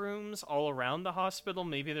locker rooms all around the hospital.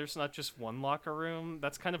 Maybe there's not just one locker room.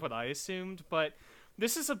 That's kind of what I assumed, but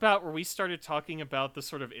this is about where we started talking about the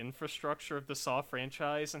sort of infrastructure of the Saw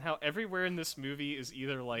franchise and how everywhere in this movie is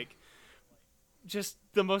either like just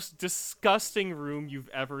the most disgusting room you've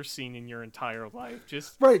ever seen in your entire life.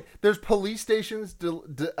 Just right. There's police stations,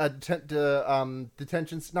 detentions,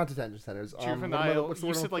 not detention centers. juvenile. What's the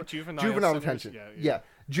You word said I'm like juvenile. juvenile centers? detention. Yeah.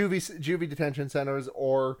 Juvie detention centers,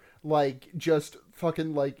 or like just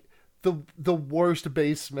fucking like the worst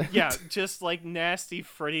basement. Yeah, just like nasty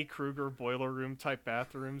Freddy Krueger boiler room type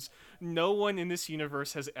bathrooms. No one in this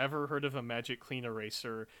universe has ever heard of a magic clean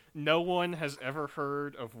eraser. No one has ever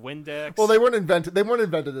heard of Windex. Well, they weren't invented.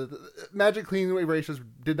 Magic clean erasers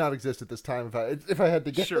did not exist at this time. If I had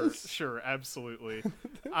to guess, Sure, absolutely.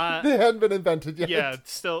 They hadn't been invented yet. Yeah,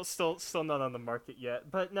 still not on the market yet.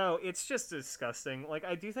 But no, it's just disgusting. Like,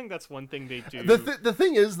 I do think that's one thing they do. The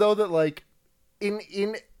thing is though that like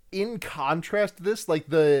in contrast to this, like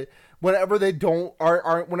whenever they don't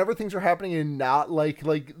are whenever things are happening and not like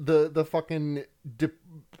the fucking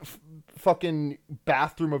fucking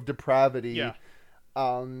bathroom of depravity. Yeah.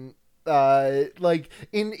 Like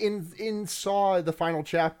in Saw the final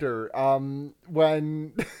chapter,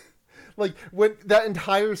 when like when that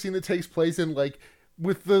entire scene that takes place in like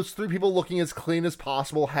with those three people looking as clean as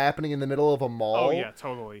possible happening in the middle of a mall. Oh yeah,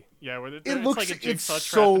 totally. Yeah, where it's looks like a jigsaw it's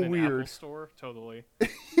trap so in an weird. Apple store. Totally.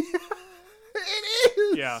 It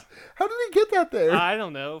is. Yeah. How did he get that there? I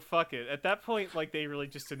don't know. Fuck it. At that point, like, they really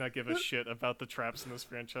just did not give a shit about the traps in this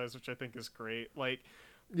franchise, which I think is great. Like,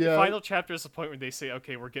 Yeah. the final chapter is the point where they say,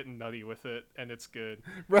 okay, we're getting nutty with it, and it's good.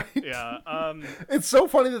 Right. Yeah. It's so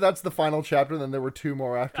funny that that's the final chapter, and then there were two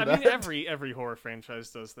more after that. I mean, every horror franchise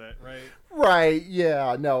does that, right? Right.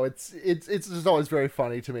 Yeah. No. It's just always very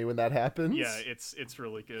funny to me when that happens. Yeah, it's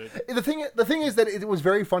really good. The thing is that it was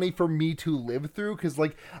very funny for me to live through, because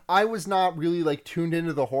like I was not really like tuned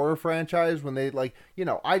into the horror franchise when they like, you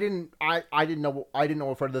know, I didn't know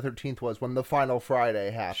what Friday the 13th was when the final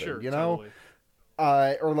Friday happened. Sure, you know. totally.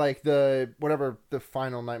 Or like whatever the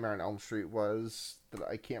final Nightmare on Elm Street was. That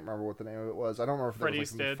I can't remember what the name of it was. I don't remember if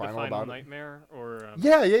Freddy's there was like Dead, final the Final about Nightmare, or it.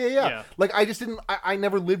 Yeah. Like I just didn't. I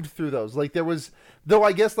never lived through those. Like there was, though.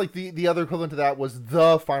 I guess like the other equivalent to that was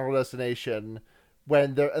the Final Destination,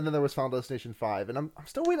 and then there was Final Destination 5, and I'm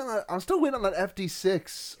still waiting on that. I'm still waiting on that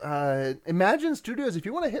FD6. Imagine Studios, if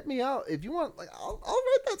you want to hit me out, if you want, like I'll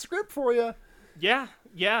write that script for you. Yeah,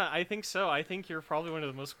 I think so. I think you're probably one of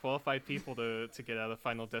the most qualified people to get out a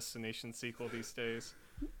Final Destination sequel these days.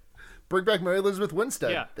 Bring back Mary Elizabeth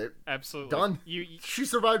Winstead. Yeah, They're absolutely. done. She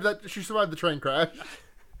survived that. She survived the train crash.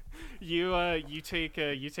 You take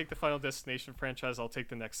the Final Destination franchise. I'll take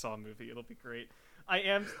the next Saw movie. It'll be great. I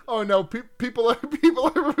am. Oh no! People are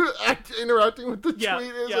interacting with the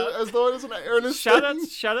tweet as though it is an earnest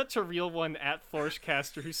Shout out to Real One at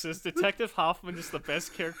Flourishcaster, who says Detective Hoffman is the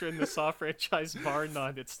best character in the Saw franchise, bar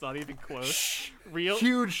none. It's not even close.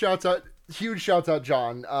 Huge shouts out,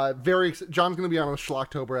 John. John's gonna be on a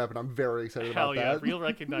Schlocktober app, and I'm very excited about that. Hell yeah! Real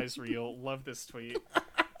recognize real. Love this tweet.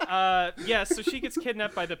 So she gets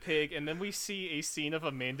kidnapped by the pig, and then we see a scene of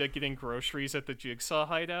Amanda getting groceries at the Jigsaw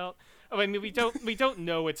hideout. Oh, I mean, we don't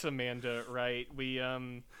know it's Amanda, right?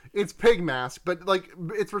 It's Pigmask, but like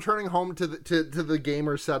it's returning home to the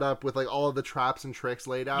gamer setup with like all of the traps and tricks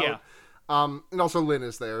laid out. Yeah. And also Lynn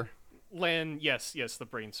is there. Len, yes, the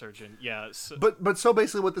brain surgeon. Yeah. So, but so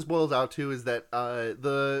basically what this boils out to is that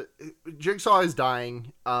the Jigsaw is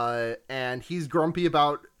dying, and he's grumpy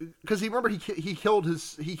about, because he killed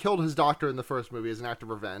his doctor in the first movie as an act of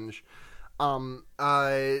revenge. Lynn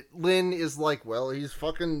is like, well, he's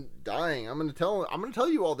fucking dying. I'm gonna tell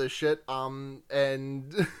you all this shit. And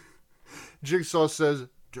Jigsaw says,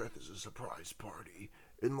 death is a surprise party.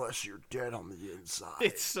 Unless you're dead on the inside.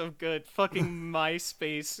 It's so good. Fucking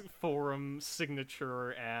MySpace forum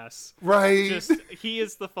signature ass. Right. He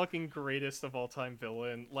is the fucking greatest of all time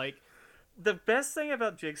villain. Like, the best thing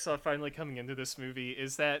about Jigsaw finally coming into this movie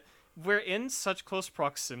is that we're in such close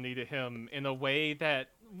proximity to him in a way that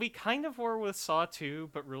we kind of were with Saw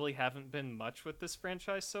 2, but really haven't been much with this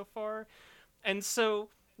franchise so far. And so,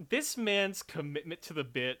 this man's commitment to the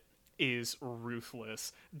bit is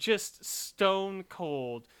ruthless. Just stone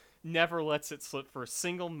cold. never lets it slip for a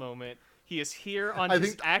single moment. He is here on I his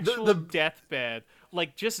think actual deathbed,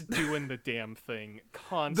 like just doing the damn thing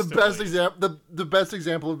constantly. The best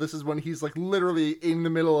example of this is when he's like literally in the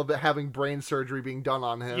middle of having brain surgery being done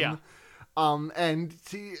on him. Yeah. And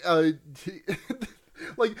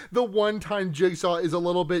like the one time Jigsaw is a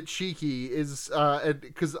little bit cheeky is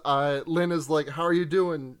because Lynn is like, "How are you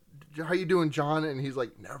doing? How you doing, John?" And he's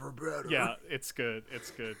like, "Never better." Yeah, it's good. It's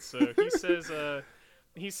good. So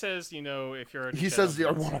he says, you know, if you're he says, "I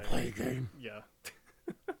want to play a game." Yeah.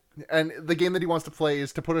 And the game that he wants to play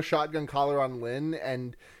is to put a shotgun collar on Lynn,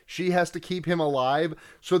 and she has to keep him alive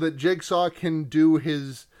so that Jigsaw can do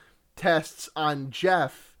his tests on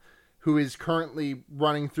Jeff, who is currently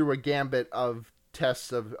running through a gambit of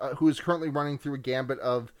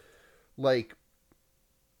like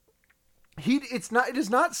it does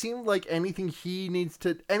not seem like any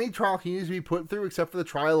trial he needs to be put through except for the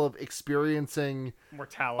trial of experiencing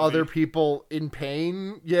mortality, other people in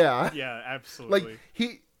pain. Yeah, absolutely. Like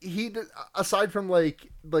he aside from like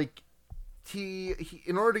he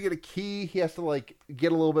in order to get a key, he has to like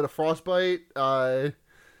get a little bit of frostbite. Well,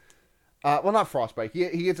 not frostbite.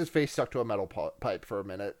 He gets his face stuck to a metal pipe for a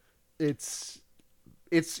minute. It's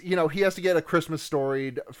you know, he has to get a Christmas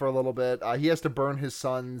Story for a little bit. He has to burn his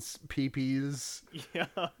son's peepees. Yeah,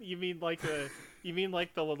 you mean like the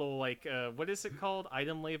little like what is it called?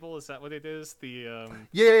 Item label? Is that what it is? The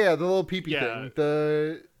the little peepee thing.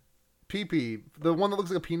 The peepee, the one that looks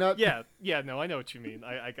like a peanut. Yeah. No, I know what you mean.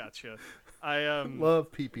 I gotcha. I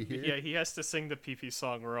love peepee here. Yeah, he has to sing the peepee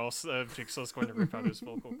song, or else Jigsaw's going to rip out his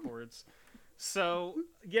vocal cords. So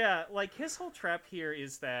yeah, like his whole trap here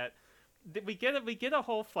is that we get a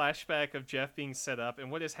whole flashback of Jeff being set up,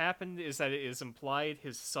 and what has happened is that it is implied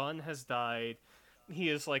his son has died. He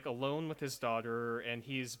is like alone with his daughter, and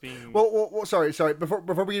he's being sorry.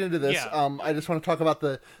 Before we get into this, I just want to talk about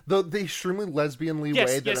the extremely lesbianly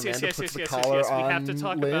way that Amanda puts the collar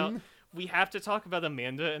on. We have to talk about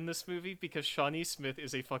Amanda in this movie because Shawnee Smith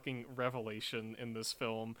is a fucking revelation in this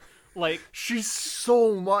film. Like, she's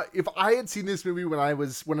so much. If I had seen this movie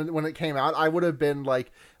when it came out, I would have been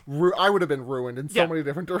like, I would have been ruined in so many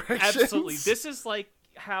different directions. Absolutely, this is like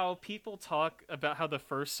how people talk about how the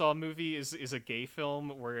first Saw movie is a gay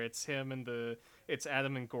film where it's him and it's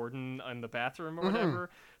Adam and Gordon in the bathroom or whatever.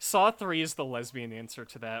 Saw 3 is the lesbian answer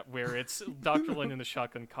to that, where it's Dr. Lynn in the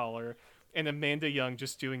shotgun collar and Amanda Young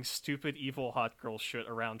just doing stupid, evil, hot girl shit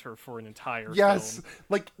around her for an entire film.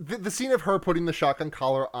 Like, the scene of her putting the shotgun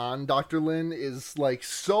collar on Dr. Lynn is, like,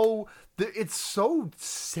 so... It's so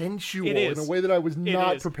sensual in a way that I was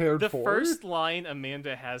not prepared for. The first line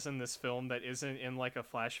Amanda has in this film that isn't in, like, a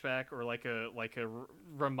flashback or, like a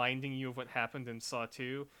reminding you of what happened in Saw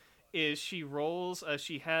 2 is she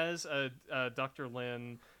has Dr.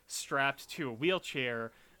 Lynn strapped to a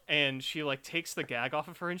wheelchair, and she like takes the gag off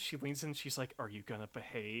of her, and she leans in and she's like, "Are you gonna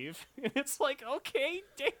behave?" And it's like, okay,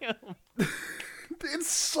 damn.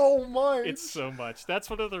 It's so much. It's so much. That's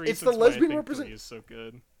one of the reasons it's the lesbian why I think 3 is so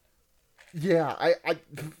good. Yeah, I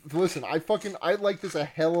listen, I like this a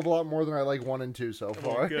hell of a lot more than I like 1 and 2 so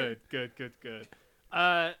far. Oh, good.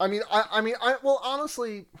 Well,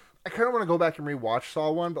 honestly, I kind of want to go back and rewatch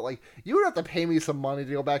Saw 1, but like, you would have to pay me some money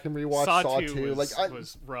to go back and rewatch Saw 2.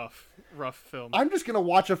 Was rough film. I'm just gonna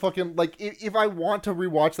watch a fucking like if I want to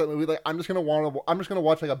rewatch that movie, like I'm just gonna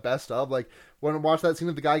watch like a best of, like when I watch that scene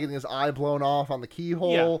of the guy getting his eye blown off on the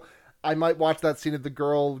keyhole. Yeah. I might watch that scene of the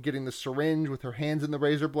girl getting the syringe with her hands in the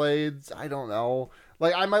razor blades. I don't know.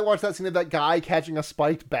 Like, I might watch that scene of that guy catching a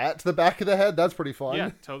spiked bat to the back of the head. That's pretty fun. Yeah,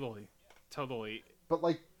 totally. But,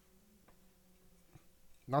 like,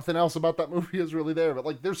 nothing else about that movie is really there. But,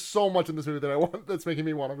 like, there's so much in this movie that's making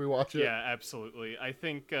me want to rewatch it. Yeah, absolutely. I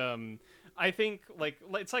think, like,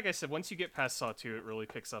 it's like I said, once you get past Saw 2, it really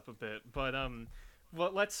picks up a bit. But,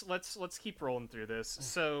 well, let's keep rolling through this.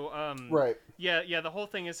 So, right. Yeah. The whole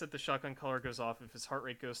thing is that the shotgun collar goes off if his heart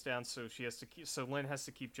rate goes down. So Lynn has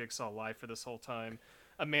to keep Jigsaw alive for this whole time.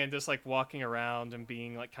 Amanda's like walking around and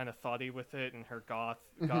being like kind of thoughty with it in her goth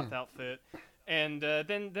outfit. And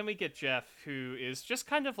then we get Jeff, who is just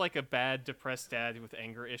kind of like a bad, depressed dad with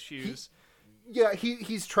anger issues.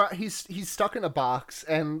 He's stuck in a box,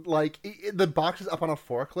 and like the box is up on a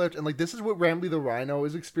forklift, and like this is what Ramley the Rhino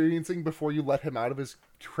is experiencing before you let him out of his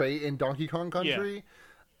crate in Donkey Kong Country.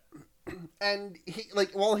 Yeah. And he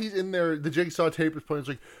like while he's in there, the Jigsaw tape is playing. It's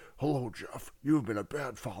like, "Hello, Jeff. You have been a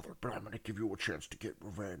bad father, but I'm going to give you a chance to get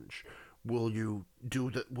revenge. Will you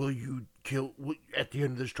do that? Will you kill? At the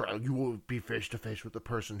end of this trial, you will be face to face with the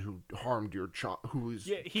person who harmed your child,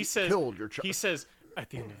 killed your child." He says, "At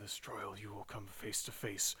the end of this trial, you will come face to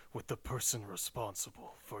face with the person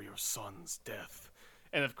responsible for your son's death."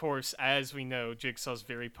 And of course, as we know, Jigsaw's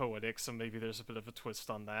very poetic, so maybe there's a bit of a twist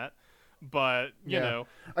on that. But you know,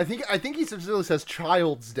 I think he specifically says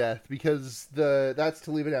child's death because that's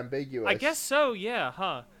to leave it ambiguous. I guess so. Yeah,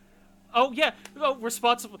 huh? Oh yeah. Oh,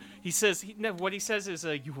 responsible. He says. What he says is,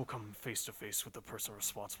 "You will come face to face with the person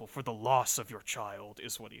responsible for the loss of your child,"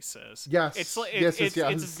 is what he says. Yes. It's like yes.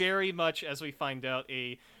 it's very much, as we find out,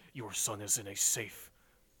 your son is in a safe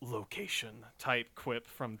location type quip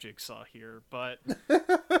from Jigsaw here. But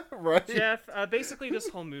right. Jeff, basically this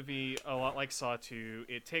whole movie, a lot like Saw 2,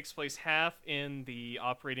 it takes place half in the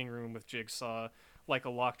operating room with Jigsaw, like a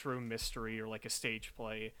locked room mystery or like a stage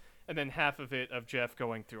play, and then half of it of Jeff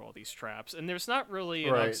going through all these traps. And there's not really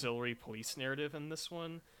an auxiliary police narrative in this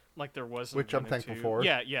one, like there was in which I'm thankful for.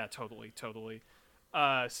 Yeah, totally.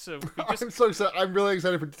 So we just... I'm so excited. I'm really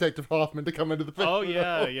excited for Detective Hoffman to come into the picture. Oh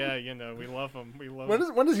yeah, we love him.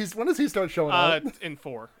 When does he start showing up? In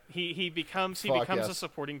 4. He becomes a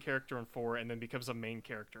supporting character in 4, and then becomes a main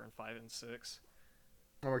character in 5 and 6.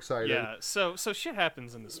 I'm excited. Yeah, so shit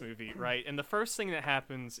happens in this movie, right? And the first thing that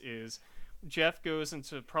happens is Jeff goes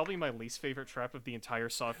into probably my least favorite trap of the entire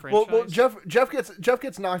Saw franchise. Well, Jeff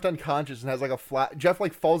gets knocked unconscious and has like a flat. Jeff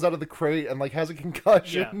like falls out of the crate and like has a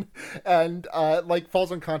concussion, and like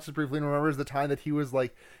falls unconscious briefly and remembers the time that he was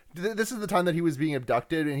like, this is the time that he was being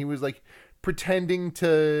abducted and he was like pretending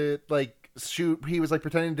to like shoot. He was like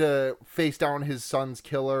pretending to face down his son's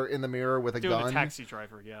killer in the mirror with a gun. Doing a taxi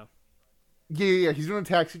driver, yeah. Yeah, he's doing a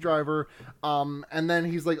taxi driver, and then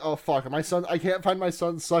he's like, oh fuck, I can't find my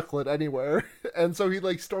son's sucklet anywhere, and so he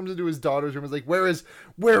like storms into his daughter's room and is like, where is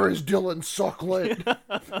Dylan's sucklet?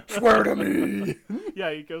 Swear to me.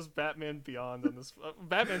 Yeah, he goes Batman Beyond on this.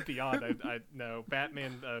 Batman Beyond, I know.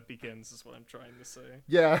 Batman Begins is what I'm trying to say.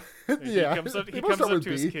 Yeah, He comes up to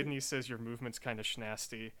his kid and he says, your movement's kind of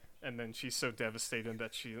schnasty. And then she's so devastated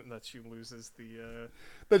that she loses the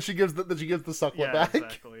that she gives the sucklet back.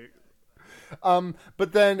 Exactly.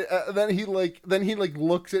 But then he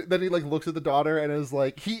looks at the daughter and is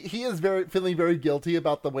like, he is feeling very guilty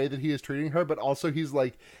about the way that he is treating her, but also he's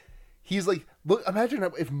like, look, imagine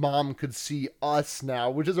if mom could see us now,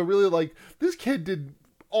 which is a really like, this kid did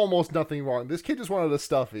almost nothing wrong. This kid just wanted a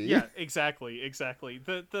stuffy. Yeah, exactly.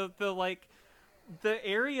 The like, the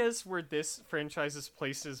areas where this franchise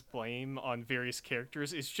places blame on various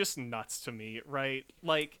characters is just nuts to me, right?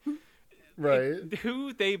 Like, right.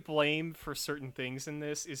 Who they blame for certain things in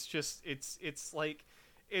this is just it's like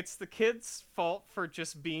it's the kid's fault for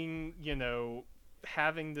just being,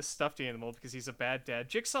 having this stuffed animal because he's a bad dad.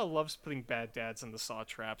 Jigsaw loves putting bad dads in the Saw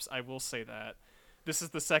traps. I will say that. This is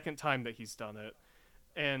the second time that he's done it.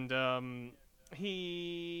 And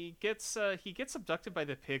he gets abducted by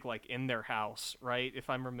the pig like in their house, right? If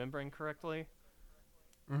I'm remembering correctly.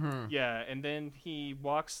 Mm-hmm. Yeah, and then he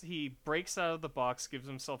breaks out of the box, gives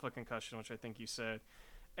himself a concussion, which I think you said,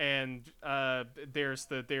 and there's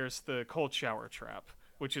the cold shower trap,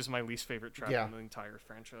 which is my least favorite trap in the entire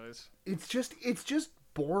franchise. It's just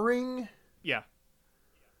boring. Yeah.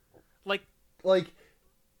 Like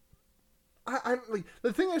I'm like,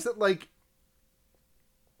 the thing is that like,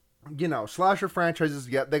 slasher franchises,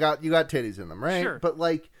 you got titties in them, right? Sure. But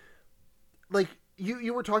like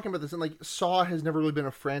you were talking about this, and like Saw has never really been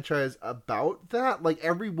a franchise about that. Like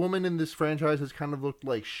every woman in this franchise has kind of looked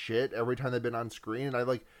like shit every time they've been on screen,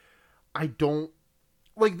 and I don't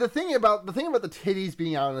like the thing about the titties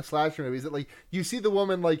being out in a slasher movie is that like you see the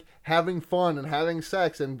woman like having fun and having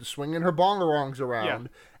sex and swinging her bongarongs around,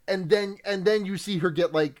 and then you see her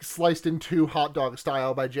get like sliced in two hot dog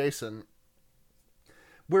style by Jason.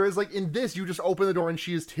 Whereas like in this, you just open the door and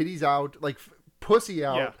she has titties out, like pussy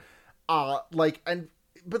out. Yeah.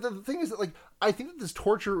 But the thing is that like I think that this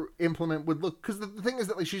torture implement would look, because the thing is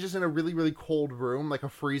that like she's just in a really really cold room, like a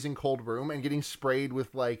freezing cold room, and getting sprayed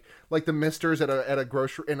with like the misters at a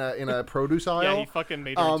grocery in a produce aisle. Yeah, he fucking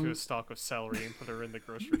made her into a stalk of celery and put her in the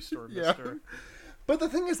grocery store mister. But the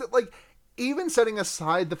thing is that like, even setting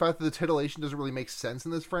aside the fact that the titillation doesn't really make sense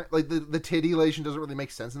in this like the titillation doesn't really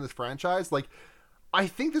make sense in this franchise, like I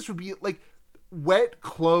think this would be like,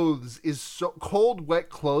 cold wet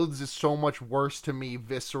clothes is so much worse to me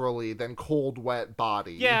viscerally than cold wet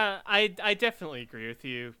body. Yeah, I definitely agree with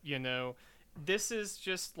you. This is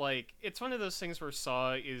just like, it's one of those things where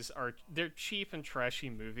Saw they're cheap and trashy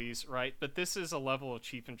movies, right? But this is a level of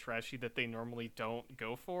cheap and trashy that they normally don't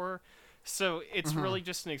go for. So it's really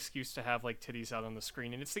just an excuse to have like titties out on the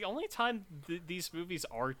screen, and it's the only time these movies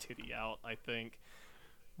are titty out, I think.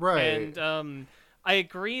 Right. And I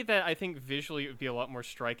agree that I think visually it would be a lot more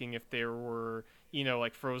striking if there were,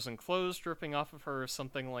 like frozen clothes dripping off of her or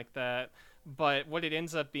something like that. But what it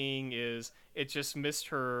ends up being is it just missed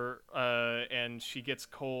her, and she gets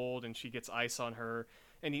cold and she gets ice on her,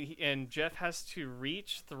 and Jeff has to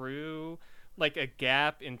reach through like a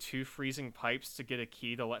gap in two freezing pipes to get a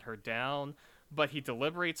key to let her down. But he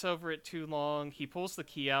deliberates over it too long. He pulls the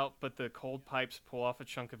key out, but the cold pipes pull off a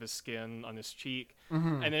chunk of his skin on his cheek.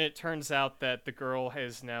 And then it turns out that the girl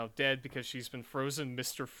is now dead because she's been frozen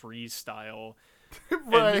Mr. Freeze style.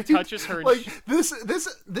 Right. And he touches her. Like this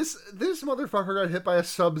motherfucker got hit by a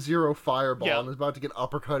Sub-Zero fireball and is about to get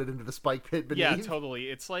uppercutted into the spike pit beneath. Yeah, totally.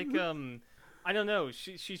 It's like I don't know.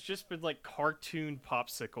 She's just been like cartoon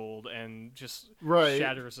popsicled and just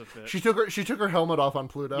shatters a bit. She took her helmet off on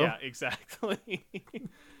Pluto. Yeah, exactly.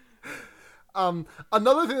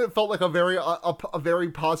 Another thing that felt like a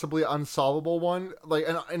very possibly unsolvable one, like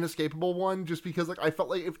an inescapable one, just because like I felt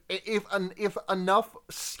like if enough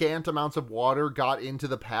scant amounts of water got into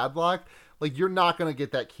the padlock, like you're not gonna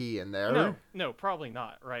get that key in there. No, probably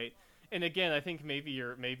not. Right. And again, I think maybe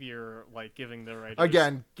you're like giving the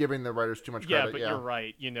writers too much credit. Yeah, but you're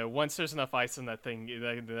right. Once there's enough ice in that thing,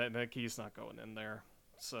 that key's not going in there.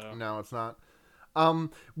 So no, it's not.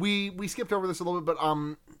 We skipped over this a little bit,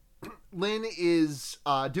 but Lynn is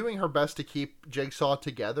doing her best to keep Jigsaw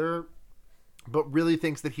together, but really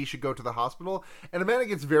thinks that he should go to the hospital. And Amanda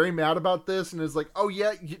gets very mad about this and is like, "Oh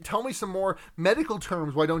yeah, tell me some more medical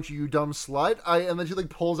terms. Why don't you dumb slut?" And then she like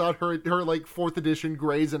pulls out her like 4th edition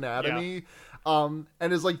Grey's Anatomy, and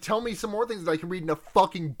is like, "Tell me some more things that I can read in a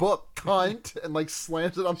fucking book, cunt," and like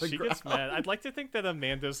slams it on the ground. She gets mad. I'd like to think that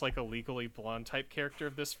Amanda's like a Legally Blonde type character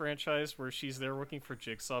of this franchise, where she's there working for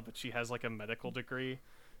Jigsaw, but she has like a medical degree.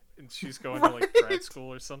 And she's going to like grad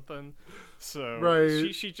school or something, so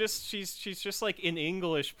she's just like in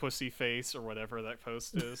English pussy face or whatever that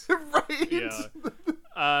post is.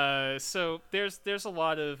 So there's a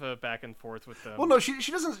lot of back and forth with them. Well, no, she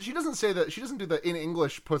doesn't say that. She doesn't do the in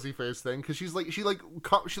English pussy face thing because she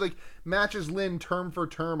matches Lynn term for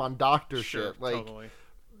term on doctor shit. Like, totally.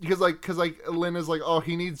 Because Lynn is like, oh,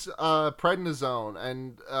 he needs prednisone,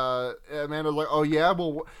 and Amanda's like, oh yeah,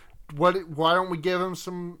 well. Why don't we give him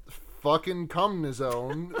some fucking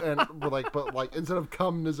cumnazone? And we're like, but like instead of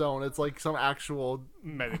cumnazone, it's like some actual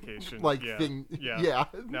medication thing. Yeah.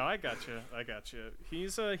 No, I got you.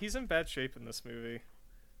 He's in bad shape in this movie.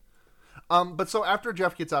 But so after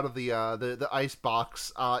Jeff gets out of the ice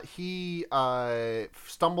box, he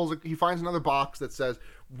stumbles. He finds another box that says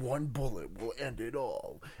 "One bullet will end it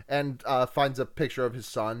all," and finds a picture of his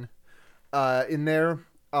son in there.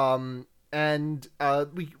 And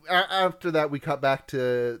after that, we cut back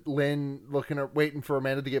to Lynn waiting for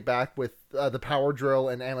Amanda to get back with the power drill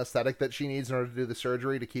and anesthetic that she needs in order to do the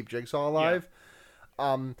surgery to keep Jigsaw alive.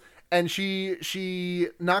 Yeah. And she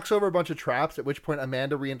knocks over a bunch of traps, at which point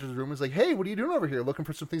Amanda re-enters the room and is like, "Hey, what are you doing over here? Looking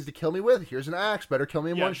for some things to kill me with? Here's an axe. Better kill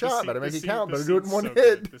me in one shot. Better make it count. Better do it in one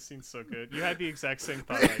hit." This scene's so good. You had the exact same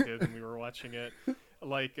thought I did when we were watching it.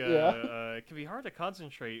 Like, it can be hard to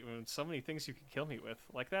concentrate when so many things you can kill me with.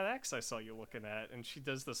 Like that axe I saw you looking at, and she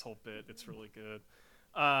does this whole bit. It's really good.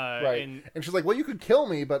 And she's like, "Well, you could kill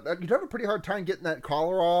me, but you'd have a pretty hard time getting that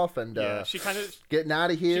collar off and she kind of getting out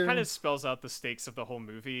of here." She kind of spells out the stakes of the whole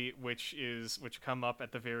movie, which come up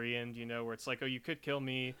at the very end. Where it's like, "Oh, you could kill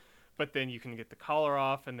me, but then you can get the collar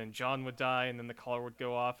off, and then John would die, and then the collar would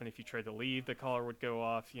go off, and if you tried to leave, the collar would go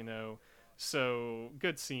off." So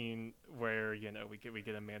good scene where we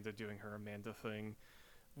get Amanda doing her Amanda thing.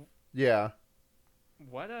 Yeah.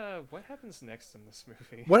 What happens next in this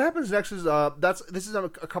movie? What happens next is this is a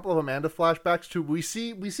couple of Amanda flashbacks too. We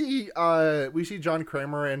see John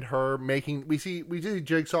Kramer and her making we see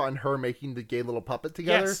Jigsaw and her making the gay little puppet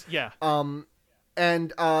together. Yes, yeah.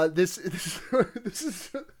 And this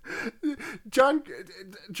is John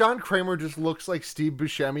Kramer just looks like Steve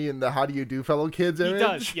Buscemi in the How Do You Do, Fellow Kids image. He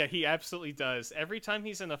does. Yeah, he absolutely does. Every time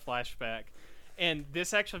he's in a flashback. And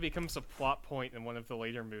this actually becomes a plot point in one of the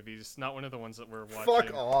later movies, not one of the ones that we're watching.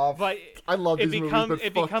 Fuck off. But I love these movies, but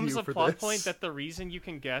it fuck becomes you a for plot this. point that the reason you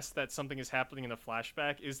can guess that something is happening in a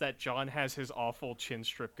flashback is that John has his awful chin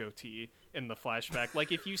strip goatee in the flashback.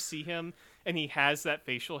 Like, if you see him and he has that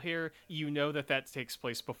facial hair, you know that takes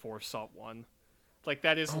place before Saw 1. Like,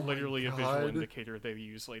 that is literally a visual indicator they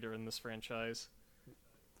use later in this franchise.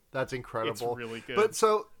 That's incredible. It's really good. But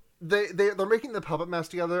so... They're making the puppet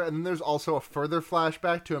mask together, and then there's also a further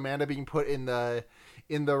flashback to Amanda being put in the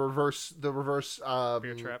reverse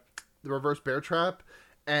bear trap. The reverse bear trap,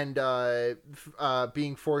 and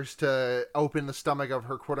being forced to open the stomach of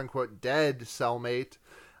her quote unquote dead cellmate.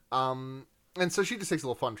 And so she just takes a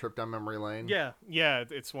little fun trip down memory lane. Yeah,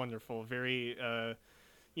 it's wonderful. Very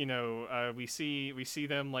we see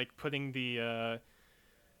them like putting the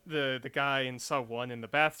guy in Saw 1 in the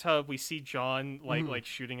bathtub. We see John like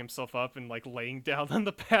shooting himself up and like laying down on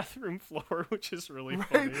the bathroom floor, which is really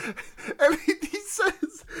funny. And he says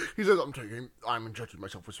I'm injecting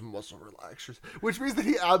myself with some muscle relaxers, which means that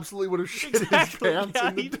he absolutely would have shit his pants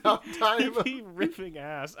in the downtime. He'd be ripping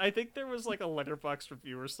ass. I think there was like a Letterboxd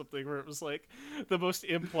review or something where it was like the most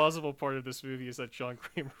implausible part of this movie is that John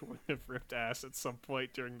Kramer would have ripped ass at some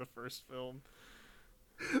point during the first film.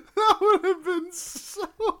 That would have been so.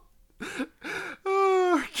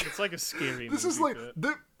 It's like a scary. This movie is like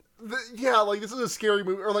bit. this is a scary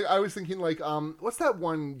movie. Or like I was thinking, like what's that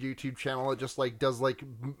one YouTube channel that just like does like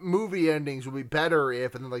movie endings would be better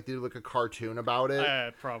if, and then like they do like a cartoon about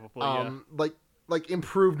it. Probably. Yeah. Like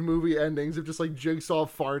improved movie endings of just like Jigsaw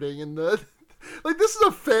farting in the. Like, this is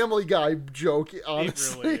a Family Guy joke,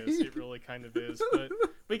 honestly. It really is. It really kind of is. But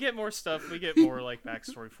we get more stuff. We get more, like,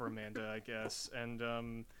 backstory for Amanda, I guess.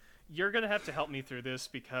 And you're going to have to help me through this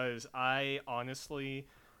because I honestly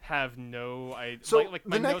have no...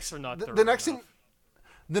 my notes are not thorough enough.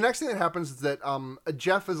 The next thing that happens is that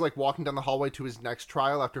Jeff is like walking down the hallway to his next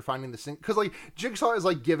trial after finding the thing, because like Jigsaw is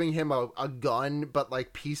like giving him a gun, but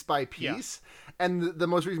like piece by piece, and the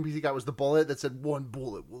most recent piece he got was the bullet that said "one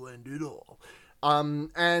bullet will end it all."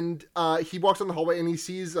 And he walks down the hallway and he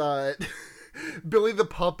sees Billy the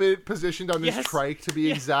puppet positioned on his trike to be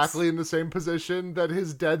exactly in the same position that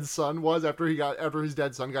his dead son was after his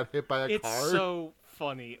dead son got hit by a car. It's so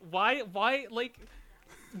funny. Why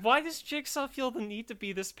does Jigsaw feel the need to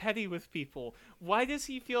be this petty with people? Why does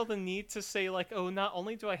he feel the need to say, like, oh, not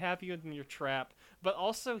only do I have you in your trap, but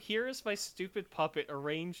also here is my stupid puppet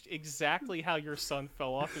arranged exactly how your son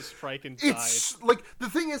fell off his trike and died. It's like the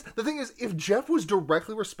thing is, if Jeff was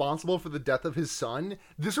directly responsible for the death of his son,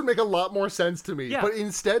 this would make a lot more sense to me. Yeah. But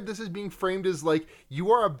instead, this is being framed as like, you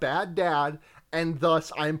are a bad dad, and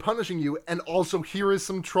thus I am punishing you, and also here is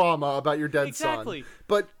some trauma about your dead son.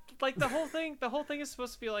 But like the whole thing is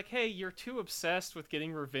supposed to be like, hey, you're too obsessed with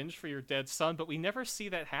getting revenge for your dead son, but we never see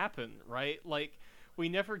that happen, right? Like, we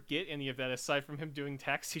never get any of that aside from him doing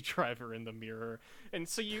Taxi Driver in the mirror. And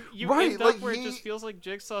so you end up where it just feels like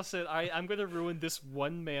Jigsaw said, I'm going to ruin this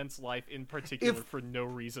one man's life in particular for no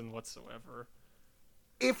reason whatsoever.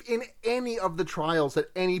 If in any of the trials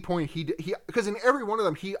at any point he because in every one of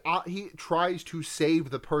them he tries to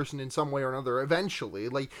save the person in some way or another eventually,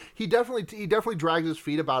 like he definitely drags his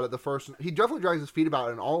feet about it he definitely drags his feet about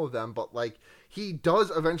it in all of them, but like he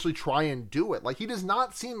does eventually try and do it. Like, he does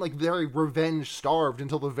not seem like very revenge starved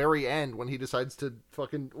until the very end when he decides to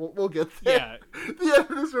fucking we'll get there. Yeah. The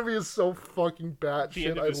end of this movie is so fucking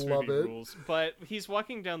batshit. I love it. Rules. But he's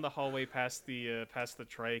walking down the hallway past the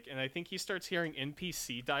trike, and I think he starts hearing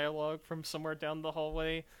NPC dialogue from somewhere down the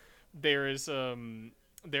hallway. There's a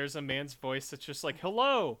man's voice that's just like,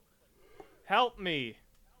 "Hello, help me.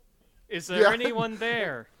 Is there anyone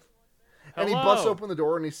there?" And he busts open the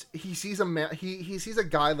door and he sees a man. He sees a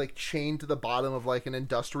guy like chained to the bottom of like an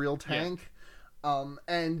industrial tank,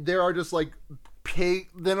 and there are just like pig.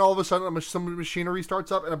 Then all of a sudden, some machinery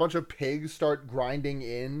starts up and a bunch of pigs start grinding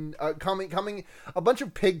in. Coming. A bunch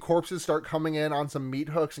of pig corpses start coming in on some meat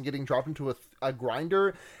hooks and getting dropped into a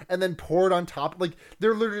grinder, and then poured on top. Like,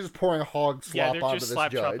 they're literally just pouring hog slop onto this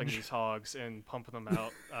judge. Yeah, they're just slap-chopping these hogs and pumping them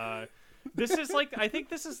out. This is like, I think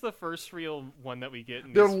this is the first real one that we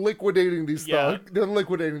get. They're liquidating these They're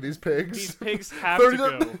liquidating these pigs. These pigs have to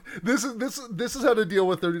go. This is how to deal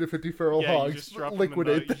with 30 to 50 feral hogs. You just drop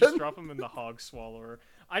liquidate them. You just drop them in the hog swallower.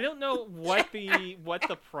 I don't know what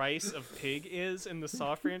the price of pig is in the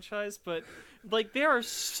Saw franchise, but like there are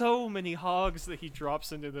so many hogs that he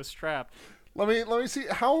drops into this trap. Let me see,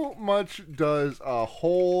 how much does a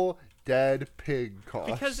whole dead pig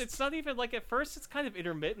cost? Because it's not even like, at first it's kind of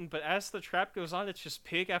intermittent, but as the trap goes on, it's just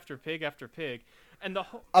pig after pig after pig, and the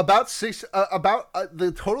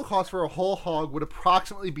the total cost for a whole hog would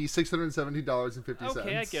approximately be $617.50.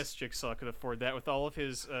 Okay, I guess Jigsaw could afford that with all of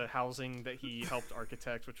his housing that he helped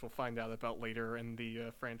architect, which we'll find out about later in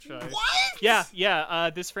the franchise. What?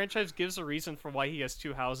 Yeah. This franchise gives a reason for why he has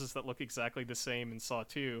two houses that look exactly the same in Saw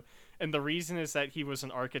 2. And the reason is that he was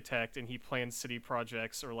an architect and he planned city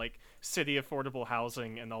projects or like city affordable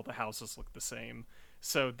housing, and all the houses look the same.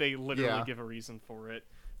 So they literally give a reason for it.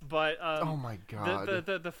 But oh my god,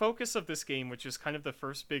 the focus of this game, which is kind of the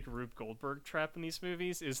first big Rube Goldberg trap in these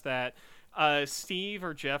movies, is that Steve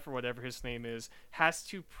or Jeff or whatever his name is has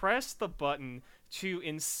to press the button to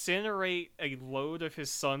incinerate a load of his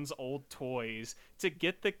son's old toys to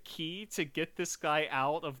get the key to get this guy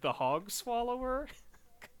out of the hog swallower.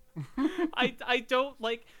 I don't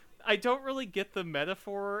like. I don't really get the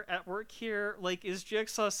metaphor at work here. Like, is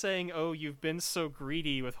Jigsaw saying, "Oh, you've been so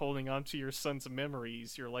greedy with holding on to your son's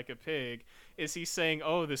memories, you're like a pig"? Is he saying,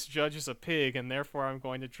 "Oh, this judge is a pig, and therefore I'm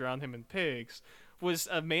going to drown him in pigs"? Was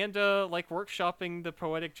Amanda like workshopping the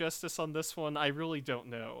poetic justice on this one? I really don't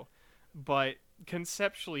know, but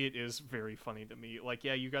conceptually it is very funny to me. Like,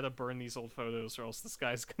 yeah, you gotta burn these old photos, or else this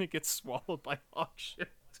guy's gonna get swallowed by hog shit.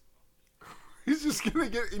 He's just gonna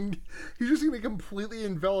he's just gonna be completely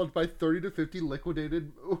enveloped by 30 to 50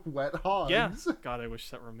 liquidated wet hogs. Yeah. God, I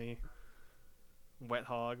wish that were me. Wet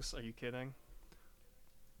hogs? Are you kidding?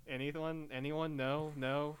 Anyone? No.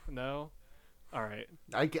 All right.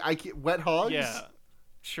 I can't, wet hogs. Yeah.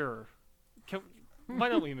 Sure. Why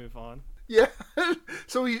don't we move on? Yeah.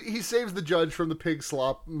 So he saves the judge from the pig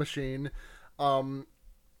slop machine. The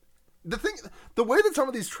way that some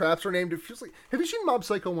of these traps are named, it feels like. Have you seen Mob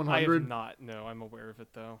Psycho 100? I have not. No, I'm aware of it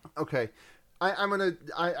though. Okay,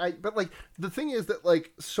 but like the thing is that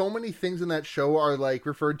like so many things in that show are like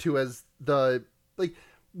referred to as the like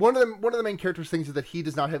one of the main characters thinks that he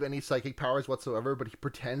does not have any psychic powers whatsoever, but he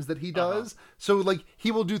pretends that he does. So like he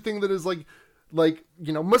will do things that is like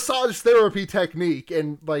massage therapy technique,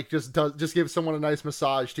 and like just give someone a nice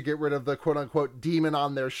massage to get rid of the quote unquote demon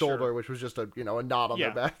on their shoulder, which was just a knot on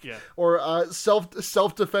their back. Yeah. Or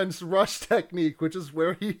self defense rush technique, which is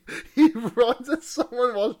where he runs at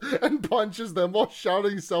someone and punches them while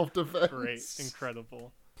shouting self defense. Great,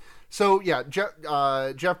 incredible. So yeah,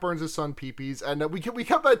 Jeff burns his son peepees, and we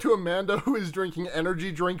cut back to Amanda, who is drinking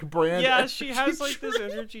energy drink brand. Yeah, she has like this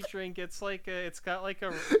energy drink. It's like it's got like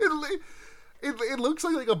a. It looks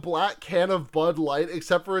like a black can of Bud Light,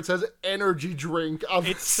 except for it says energy drink.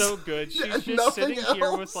 It's so good. She's just sitting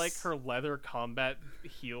here with like her leather combat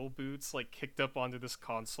heel boots, like kicked up onto this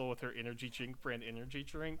console with her energy drink brand energy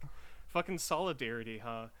drink. Fucking solidarity,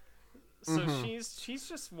 huh? So she's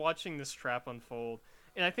just watching this trap unfold.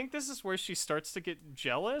 And I think this is where she starts to get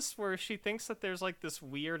jealous, where she thinks that there's like this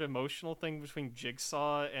weird emotional thing between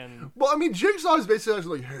Jigsaw and. Well, I mean, Jigsaw is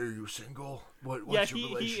basically like, "Hey, are you single? What's your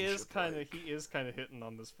relationship?" He is kind of hitting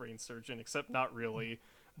on this brain surgeon, except not really,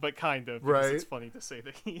 but kind of. Because right. It's funny to say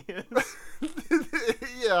that he is.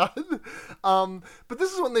 Yeah. But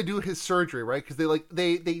this is when they do his surgery, right? Because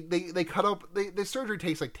they cut up. The surgery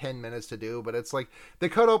takes like 10 minutes to do, but it's like they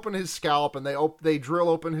cut open his scalp and they drill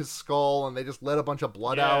open his skull and they just let a bunch of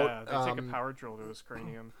blood out. Yeah, they take a power drill to his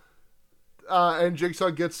cranium. And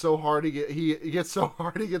Jigsaw gets so hard he gets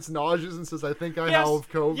nauseous and says, "I think I have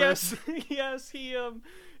COVID." Yes.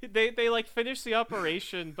 They like finish the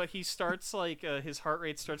operation, but he starts like his heart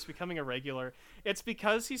rate starts becoming irregular. It's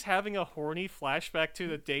because he's having a horny flashback to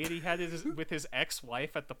the date he had with his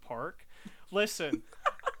ex-wife at the park. Listen,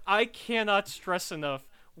 I cannot stress enough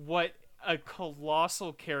what a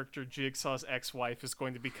colossal character Jigsaw's ex-wife is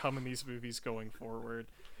going to become in these movies going forward.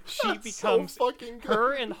 She becomes so fucking good.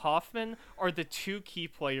 Her and Hoffman are the two key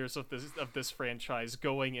players of this franchise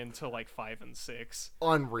going into like 5 and 6.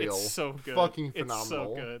 Unreal. It's so good. Fucking phenomenal. It's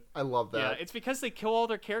so good. I love that. Yeah, it's because they kill all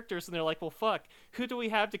their characters and they're like, well, fuck, who do we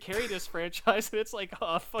have to carry this franchise? And it's like,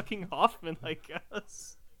 fucking Hoffman, I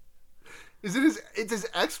guess. Is it his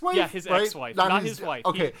ex-wife? Yeah, his right? ex-wife, not his wife.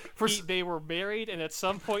 Okay, they were married, and at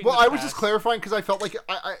some point. Well, I was just clarifying because I felt like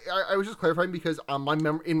I was just clarifying because on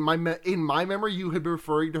in my memory you had been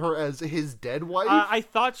referring to her as his dead wife. I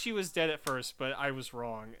thought she was dead at first, but I was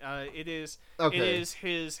wrong. It is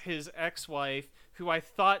his ex-wife who I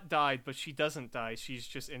thought died, but she doesn't die. She's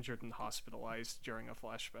just injured and hospitalized during a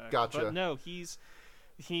flashback. Gotcha. But no, he's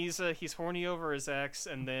horny over his ex,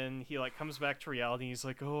 and then he like comes back to reality. And he's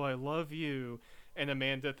like, "Oh, I love you," and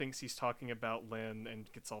Amanda thinks he's talking about Lynn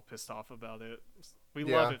and gets all pissed off about it. We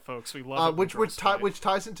love it, folks. We love it. Which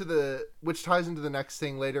ties into the next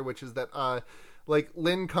thing later, which is that like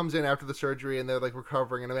Lynn comes in after the surgery and they're like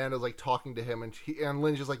recovering, and Amanda's like talking to him, and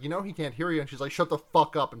Lynn's just like, he can't hear you, and she's like, "Shut the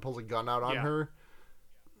fuck up," and pulls a gun out on her.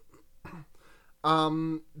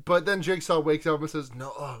 But then Jigsaw wakes up and says,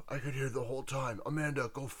 "No, I could hear the whole time. Amanda,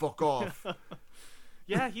 go fuck off."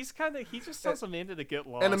 Yeah, he just tells Amanda to get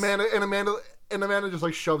lost. And Amanda just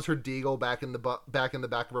like shoves her deagle back in the back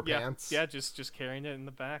of her pants. Yeah, just carrying it in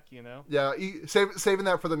the back, Yeah, saving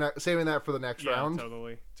that for the next round.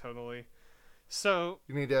 Totally. So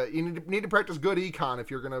you need to practice good econ if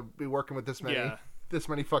you're gonna be working with this many. Yeah. This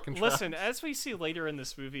many fucking traps. Listen, as we see later in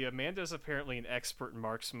this movie, Amanda's apparently an expert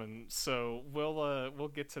marksman, so we'll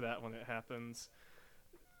get to that when it happens.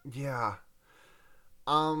 Yeah.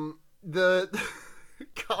 God,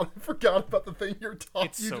 I forgot about the thing you're talking.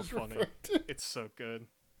 It's so funny. It's so good.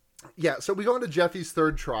 Yeah, so we go into Jeffy's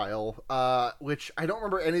third trial, which I don't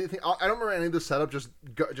remember anything. I don't remember any of the setup.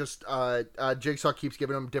 Jigsaw keeps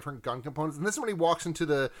giving him different gun components, and this is when he walks into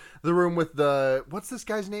the room with the what's this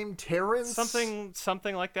guy's name? Terrence?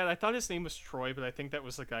 Something like that. I thought his name was Troy, but I think that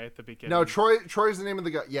was the guy at the beginning. No, Troy's the name of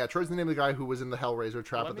the guy. Yeah, Troy's the name of the guy who was in the Hellraiser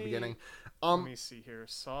trap at the beginning. Let me see here.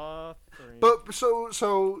 Saw 3. But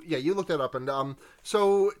so yeah, you looked that up, and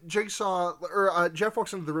so Jigsaw or Jeff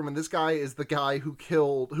walks into the room, and this guy is the guy who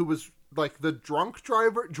was like the drunk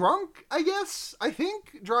driver, I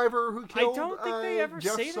think driver who killed. I don't think they ever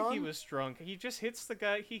Jeff's say son. that he was drunk. He just hits the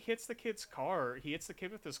guy. He hits the kid's car. He hits the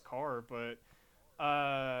kid with his car. But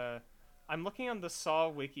I'm looking on the Saw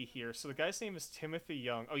wiki here. So the guy's name is Timothy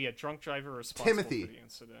Young. Oh yeah, drunk driver responsible for the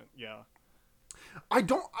incident. Yeah. I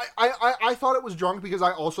thought it was drunk because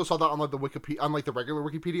I also saw that on like the Wikipedia, on like the regular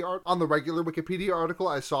Wikipedia article.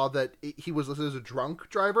 I saw that he was listed as a drunk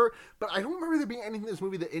driver, but I don't remember there being anything in this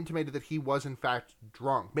movie that intimated that he was in fact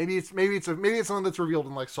drunk. Maybe it's something that's revealed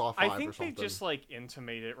in like Saw 5 or something. I think they just like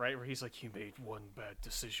intimate it, right? Where he's like, "You made one bad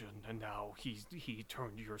decision, and now he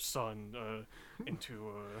turned your son into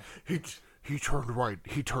a." He turned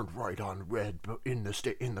right on red in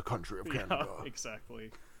the country of Canada. Yeah,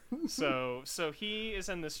 exactly. So he is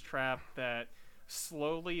in this trap that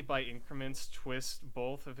slowly by increments twists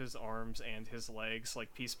both of his arms and his legs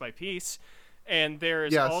like piece by piece. And there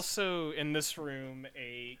is also in this room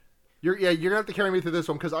You're gonna have to carry me through this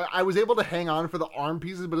one because I was able to hang on for the arm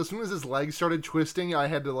pieces, but as soon as his legs started twisting, I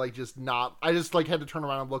had to like I just like had to turn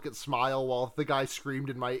around and look at Smile while the guy screamed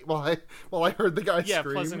in my while I heard the guy scream. Yeah,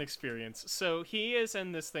 pleasant experience. So he is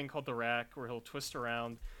in this thing called the rack where he'll twist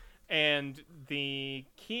around. And the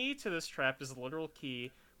key to this trap is a literal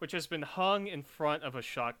key, which has been hung in front of a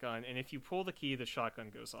shotgun. And if you pull the key, the shotgun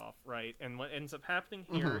goes off, right? And what ends up happening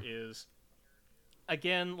here is,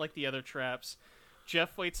 again, like the other traps,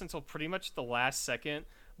 Jeff waits until pretty much the last second,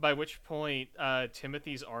 by which point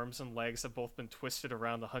Timothy's arms and legs have both been twisted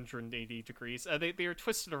around 180 degrees. They are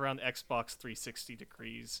twisted around Xbox 360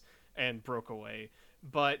 degrees and broke away.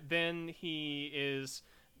 But then he is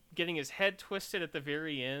getting his head twisted at the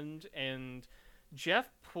very end, and Jeff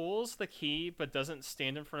pulls the key but doesn't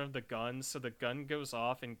stand in front of the gun, so the gun goes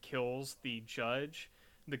off and kills the judge,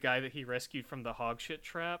 the guy that he rescued from the hog shit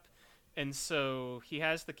trap. And so he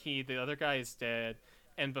has the key, the other guy is dead,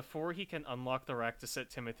 and before he can unlock the rack to set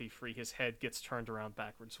Timothy free, his head gets turned around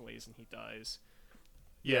backwards ways and he dies.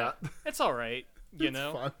 Yeah. It's alright. It's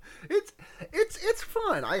fun. It's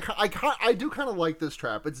fun. I do kind of like this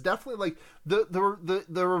trap. It's definitely like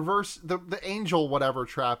the reverse the angel whatever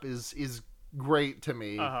trap is great to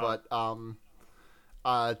me. But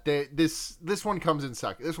this one comes in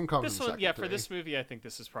second. This one comes in second. Yeah, for this movie, I think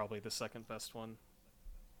this is probably the second best one.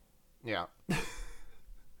 Yeah.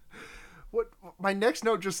 What my next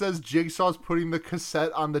note just says Jigsaw's putting the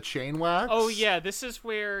cassette on the chain wax. Oh yeah, this is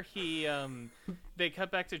where he they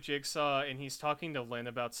cut back to Jigsaw and he's talking to Lynn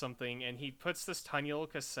about something, and he puts this tiny little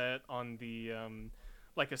cassette on the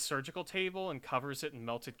like a surgical table and covers it in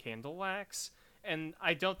melted candle wax. And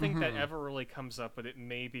I don't think that ever really comes up, but it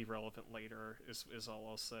may be relevant later. Is all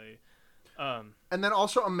I'll say. And then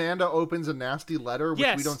also Amanda opens a nasty letter,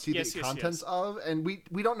 which we don't see the contents of, and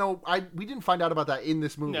we don't know. We didn't find out about that in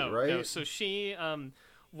this movie, right? No. So she,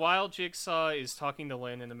 while Jigsaw is talking to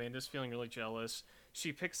Lynn and Amanda's feeling really jealous,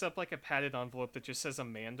 she picks up like a padded envelope that just says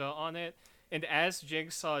Amanda on it. And as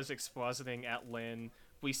Jigsaw is expositing at Lynn,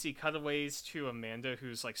 we see cutaways to Amanda,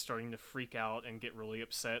 who's like starting to freak out and get really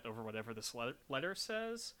upset over whatever this letter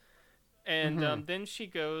says. And then she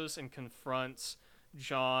goes and confronts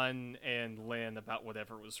John and Lynn about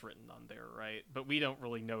whatever was written on there, right? But we don't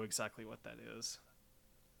really know exactly what that is.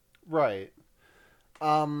 Right.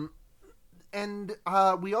 And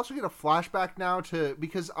we also get a flashback now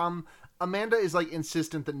because Amanda is like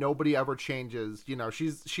insistent that nobody ever changes. You know,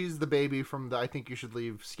 she's the baby from the I Think You Should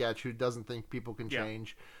Leave sketch who doesn't think people can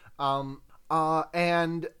change.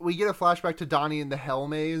 And we get a flashback to Donnie in the Hell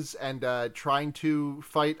Maze and trying to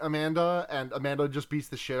fight Amanda, and Amanda just beats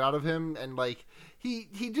the shit out of him, and like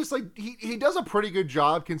he just like he does a pretty good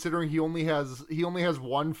job considering he only has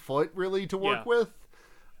 1 foot really to work with.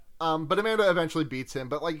 But Amanda eventually beats him,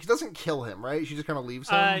 but like she doesn't kill him, right? She just kind of leaves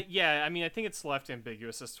him. Yeah, I mean I think it's left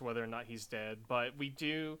ambiguous as to whether or not he's dead, but we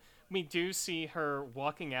do see her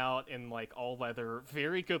walking out in like all leather.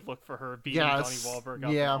 Very good look for her, beating Donnie Wahlberg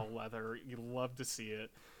up in all leather. You love to see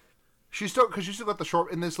it. She's still got the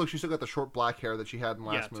short in this look. She still got the short black hair that she had in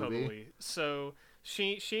last movie. Yeah, totally. So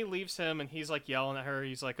she leaves him, and he's like yelling at her.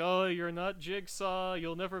 He's like, "Oh, you're not Jigsaw.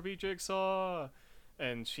 You'll never be Jigsaw,"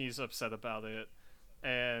 and she's upset about it.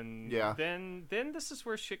 And Yeah. then this is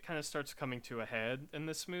where shit kind of starts coming to a head in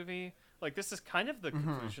this movie. Like, this is kind of the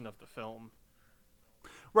conclusion of the film.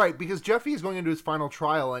 Right, because Jeffy is going into his final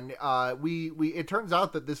trial, and it turns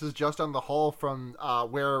out that this is just on the hall from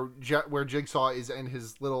where Jigsaw is in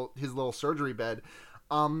his little surgery bed,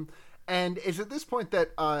 and it's at this point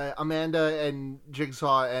that Amanda and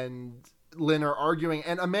Jigsaw and Lynn are arguing,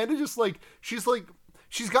 and Amanda she's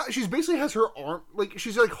basically has her arm, like,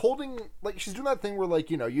 she's like holding, like, she's doing that thing where, like,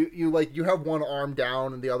 you know, you have one arm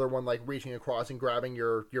down and the other one like reaching across and grabbing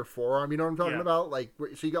your forearm, you know what I'm talking about, like,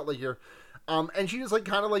 so you got like your. And she just, like,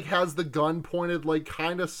 kind of, like, has the gun pointed, like,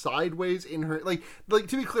 kind of sideways in her... Like,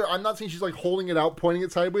 to be clear, I'm not saying she's, like, holding it out, pointing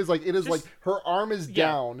it sideways. Like, it is, like, her arm is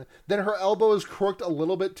down, then her elbow is crooked a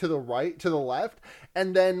little bit to the left,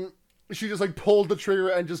 and then she just, like, pulled the trigger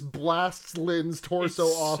and just blasts Lynn's torso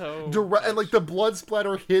off. And, like, the blood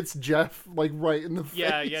splatter hits Jeff, like, right in the face.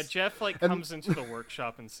 Yeah, Jeff, like, comes into the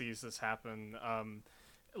workshop and sees this happen.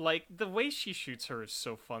 Like, the way she shoots her is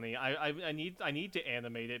so funny. I need to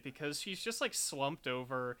animate it, because she's just, like, slumped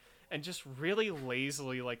over and just really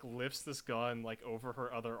lazily, like, lifts this gun, like, over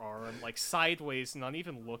her other arm, like, sideways, not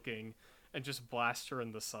even looking, and just blasts her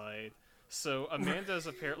in the side. So Amanda is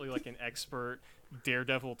apparently, like, an expert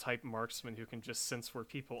Daredevil type marksman who can just sense where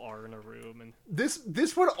people are in a room. And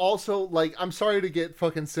this would also, like, I'm sorry to get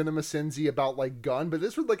fucking cinema sinsy about, like, gun, but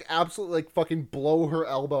this would, like, absolutely, like, fucking blow her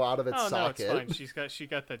elbow out of its socket. No, it's fine. She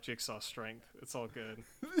got that Jigsaw strength. It's all good.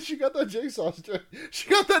 She got that Jigsaw strength. She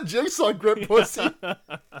got that Jigsaw grip, pussy.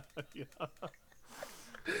 Yeah. Got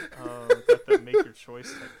that make your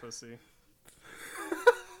choice type pussy.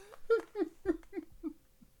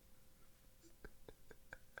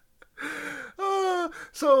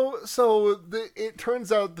 It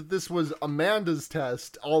turns out that this was Amanda's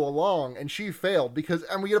test all along, and she failed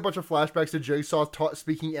and we get a bunch of flashbacks to Jigsaw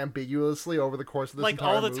speaking ambiguously over the course of this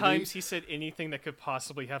entire movie. Like, all the times he said anything that could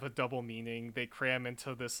possibly have a double meaning, they cram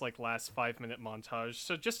into this, like, last 5-minute montage.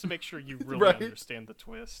 So just to make sure you really understand the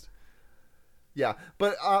twist. Yeah,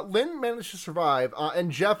 but Lynn managed to survive, and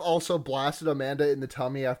Jeff also blasted Amanda in the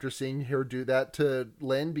tummy after seeing her do that to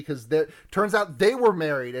Lynn, because turns out they were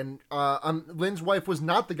married, and Lynn's wife was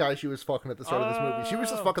not the guy she was fucking at the start of this movie. She was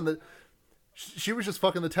just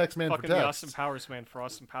fucking the Tex man fucking for Tex. The Austin Powers man for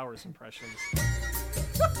Austin Powers impressions.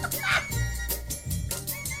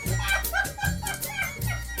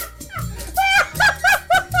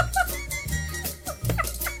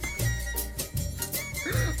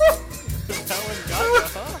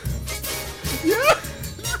 Yeah.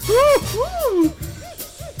 Woo!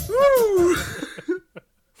 Woo!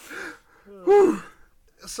 Woo!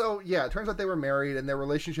 So, yeah, it turns out they were married and their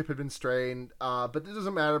relationship had been strained, but it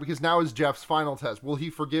doesn't matter, because now is Jeff's final test. Will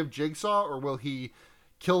he forgive Jigsaw, or will he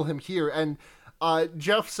kill him here? And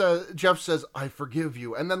Jeff says, "I forgive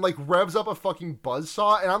you," and then, like, revs up a fucking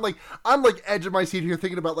buzzsaw, and I'm like edge of my seat here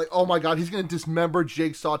thinking about, like, oh my god, he's gonna dismember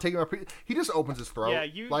Jigsaw, take him up. He just opens his throat. Yeah,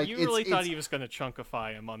 you really thought he was gonna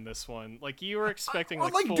chunkify him on this one. Like, you were expecting,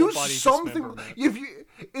 like, full do body something. dismemberment.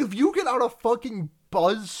 If you get out a fucking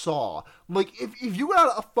buzzsaw, like, if you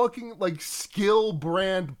got a fucking, like, Skill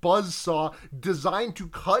brand buzzsaw designed to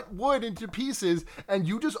cut wood into pieces, and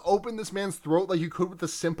you just open this man's throat like you could with a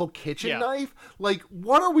simple kitchen knife, like,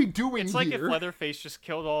 what are we doing It's here? like if Leatherface just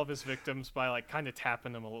killed all of his victims by, like, kind of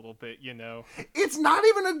tapping them a little bit, you know. It's not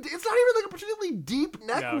even like a particularly deep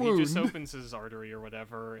neck wound. He just opens his artery or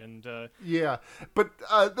whatever, and yeah. But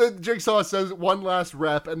the Jigsaw says one last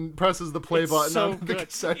rep and presses the play button so on the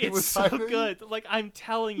cassette he was It's so hiding. good. Like, I'm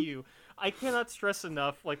telling you, I cannot stress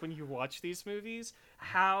enough, like, when you watch these movies,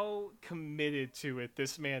 how committed to it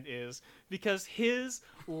this man is, because his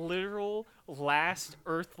literal last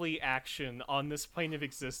earthly action on this plane of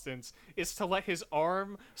existence is to let his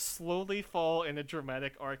arm slowly fall in a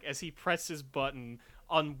dramatic arc as he presses button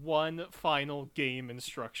on one final game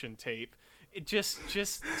instruction tape. It just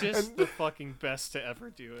the fucking best to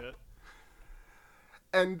ever do it.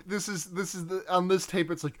 And this is on this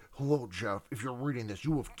tape. It's like, "Hello, Jeff. If you're reading this,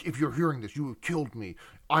 if you're hearing this, you have killed me.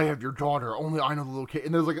 I have your daughter. Only I know the location."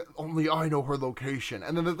 And there's like, "Only I know her location."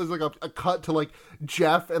 And then there's like a cut to, like,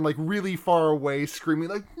 Jeff and, like, really far away screaming,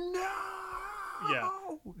 like, "No!"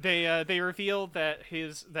 Yeah, they revealed that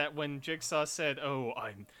when Jigsaw said, "Oh,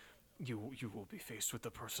 You will be faced with the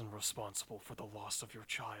person responsible for the loss of your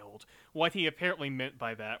child." What he apparently meant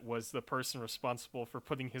by that was the person responsible for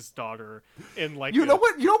putting his daughter in, like, you know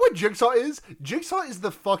what Jigsaw is? Jigsaw is the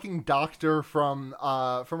fucking doctor from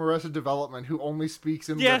Arrested Development who only speaks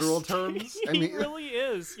in literal terms. He really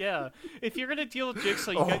is. Yeah. If you're gonna deal with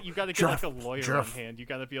Jigsaw, you got to get, like, a lawyer on hand. You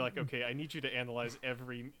got to be like, "Okay, I need you to analyze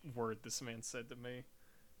every word this man said to me."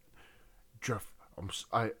 "Jeff,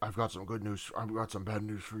 I've got some good news. I've got some bad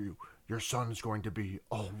news for you. Your son's going to be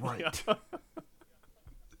all right.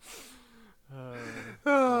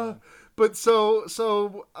 But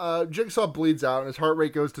so Jigsaw bleeds out and his heart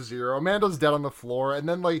rate goes to 0. Amanda's dead on the floor, and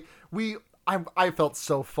then like I felt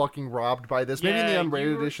so fucking robbed by this. Maybe in the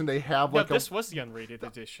unrated edition they have like this was the unrated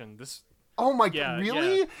edition. This. Oh my god,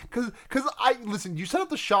 really? Because listen, you set up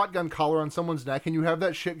the shotgun collar on someone's neck and you have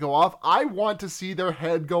that shit go off. I want to see their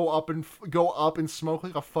head go up and smoke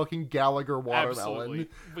like a fucking Gallagher watermelon.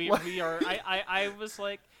 Absolutely. We are. I was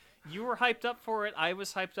like, you were hyped up for it. I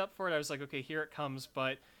was hyped up for it. I was like, okay, here it comes.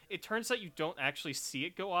 But it turns out you don't actually see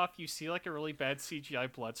it go off. You see like a really bad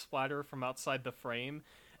CGI blood splatter from outside the frame.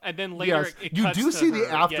 And then later, it you cuts do to see her,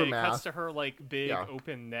 the aftermath. Yeah, it cuts to her like big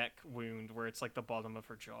open neck wound where it's like the bottom of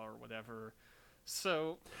her jaw or whatever.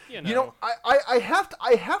 So I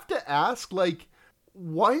have to ask, like,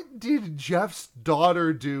 what did Jeff's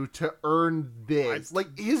daughter do to earn this?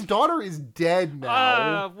 Like, his daughter is dead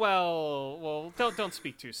now. Well, don't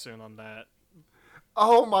speak too soon on that.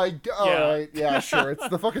 Oh my god! All right, yeah, sure. It's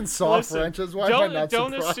the fucking Saw franchise. Why am I not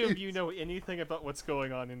Don't surprised? assume you know anything about what's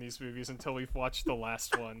going on in these movies until we've watched the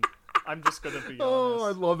last one. I'm just gonna be honest. Oh,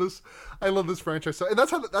 I love this. I love this franchise. So, and that's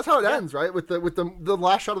how it ends, right? With the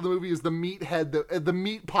last shot of the movie is the meat head, the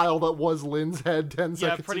meat pile that was Lynn's head 10 seconds ago.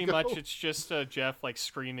 Yeah, pretty much. It's just Jeff like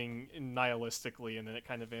screaming nihilistically, and then it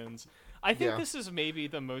kind of ends. I think this is maybe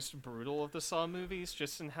the most brutal of the Saw movies,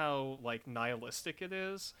 just in how like nihilistic it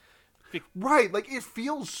is. Right, like it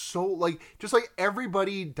feels so like just like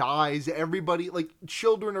everybody dies, everybody like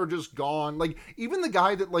children are just gone. Like even the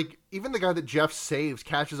guy that Jeff saves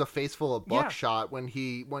catches a face full of buckshot when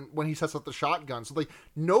he sets up the shotgun. So like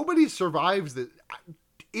nobody survives this.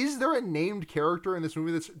 Is there a named character in this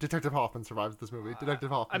movie that's Detective Hoffman survives this movie? Detective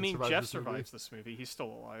Hoffman. I mean, Jeff survives this movie. He's still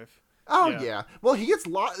alive. Oh yeah. Well, he gets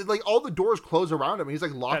locked. Like all the doors close around him. He's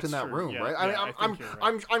like locked in that true. room, Yeah, right? yeah,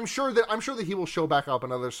 I'm sure that he will show back up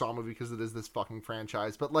in another Saw movie because it is this fucking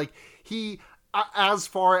franchise. But like as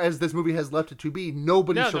far as this movie has left it to be,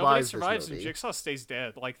 nobody survives this movie. And Jigsaw stays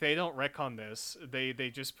dead. Like they don't retcon this. They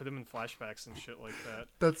just put him in flashbacks and shit like that.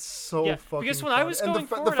 That's so fucking. Because when funny. I was going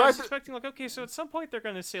forward, I was expecting like, okay, so at some point they're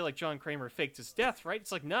gonna say like John Kramer faked his death, right?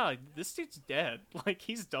 It's like, nah, this dude's dead. Like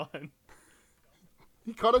he's done.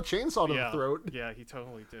 He caught a chainsaw to the throat. Yeah, he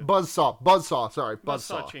totally did. Buzzsaw. Sorry,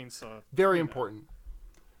 buzzsaw. Chainsaw. Very important.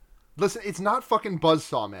 Listen, it's not fucking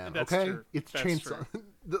buzzsaw, man. That's okay, true. It's That's chainsaw. True.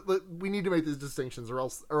 We need to make these distinctions, or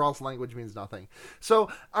else language means nothing. So,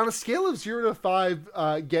 on a scale of 0 to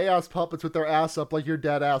 5, gay ass puppets with their ass up like your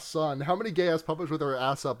dead ass son. How many gay ass puppets with their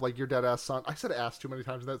ass up like your dead ass son? I said ass too many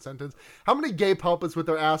times in that sentence. How many gay puppets with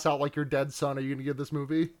their ass out like your dead son are you gonna give this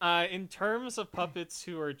movie? In terms of puppets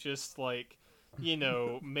who are just like,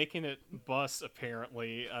 making it bust,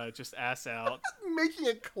 apparently, just ass out. Making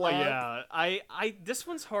it clap. Yeah, I this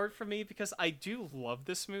one's hard for me because I do love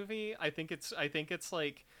this movie. I think it's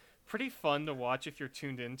like pretty fun to watch if you're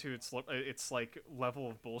tuned into its like level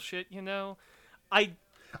of bullshit, I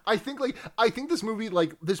think this movie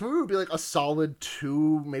would be like a solid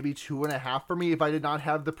 2, maybe 2.5 for me if I did not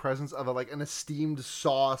have the presence of an esteemed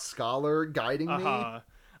Saw scholar guiding me.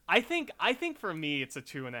 I think for me it's a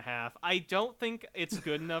 2.5. I don't think it's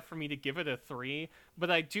good enough for me to give it a 3,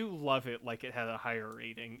 but I do love it like it had a higher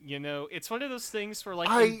rating. It's one of those things where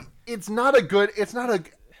like it's not a good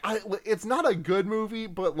movie,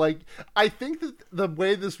 but like I think that the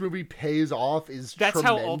way this movie pays off is that's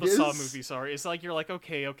tremendous. how all the Saw movies are. It's like you're like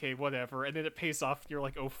okay, whatever, and then it pays off. And you're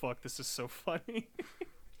like, oh fuck, this is so funny.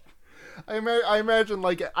 I imagine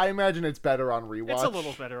it's better on rewatch. It's a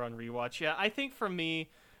little better on rewatch. Yeah, I think for me,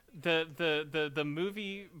 the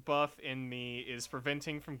movie buff in me is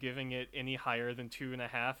preventing from giving it any higher than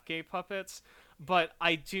 2.5 gay puppets, but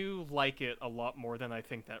I do like it a lot more than I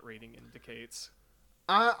think that rating indicates.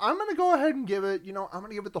 I'm gonna go ahead and give it. I'm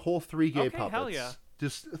gonna give it the whole 3 gay puppets. Hell yeah.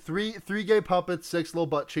 Just three gay puppets, 6 little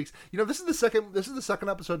butt cheeks. This is the second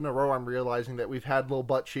episode in a row I'm realizing that we've had little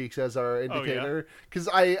butt cheeks as our indicator. Because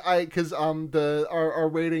our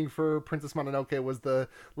rating for Princess Mononoke was the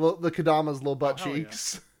Kadama's little butt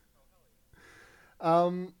cheeks. Yeah.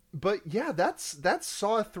 But yeah, that's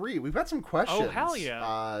Saw 3. We've got some questions. Oh hell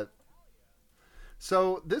yeah.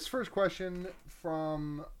 So this first question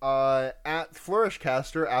from at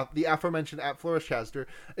Flourishcaster, the aforementioned at Flourishcaster.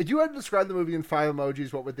 If you had to describe the movie in 5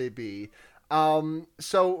 emojis, what would they be?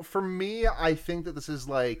 So for me, I think that this is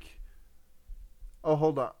like, oh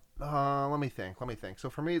hold on, let me think.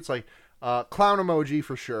 So for me, it's like clown emoji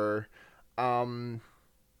for sure. Is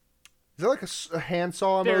there like a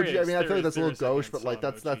handsaw emoji? I mean, I feel like that's a little gauche, but like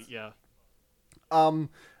that's yeah.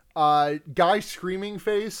 Guy screaming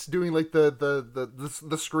face doing like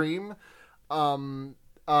the scream.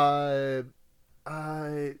 Uh,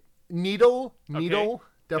 Needle, Okay.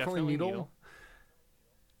 definitely Needle.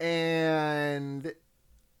 And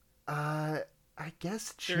I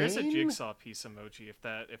guess Chain. There is a jigsaw piece emoji if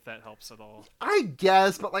that helps at all. I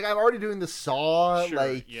guess, but like I'm already doing the Saw. Sure,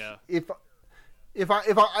 like yeah. If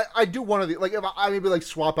I do one of the, like, if I maybe like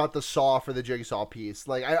swap out the Saw for the jigsaw piece,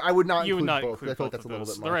 like I would not You would include not both. include I feel like both that's of a little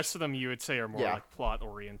those. bit much. The rest of them you would say are more like plot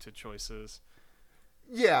oriented choices.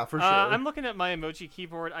 Yeah, for sure. I'm looking at my emoji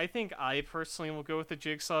keyboard. I think I personally will go with the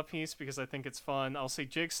jigsaw piece because I think it's fun. I'll say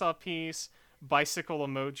jigsaw piece, bicycle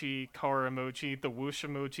emoji, car emoji, the whoosh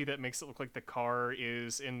emoji that makes it look like the car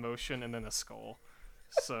is in motion, and then a skull.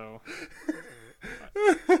 So.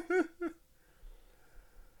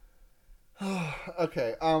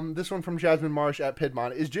 Okay, this one from Jasmine Marsh at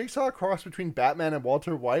Pidmon. Is Jigsaw a cross between Batman and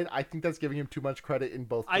Walter White? I think that's giving him too much credit in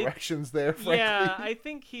both directions there, frankly. Yeah, I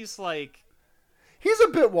think he's like... He's a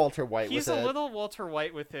bit Walter White with it. He's a little Walter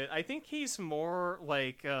White with it. I think he's more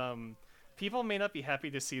like... people may not be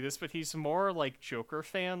happy to see this, but he's more like Joker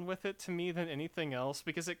fan with it to me than anything else,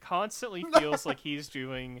 because it constantly feels like he's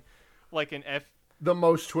doing like the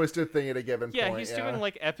most twisted thing at a given point. Yeah, he's doing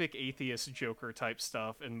like epic atheist Joker type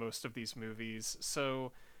stuff in most of these movies.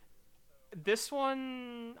 So this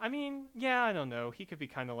one, I mean, yeah, I don't know. He could be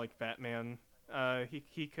kind of like Batman.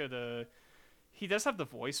 He could he does have the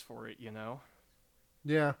voice for it, you know.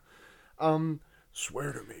 Yeah.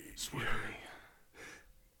 Swear to me. Swear to me.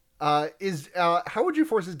 How would you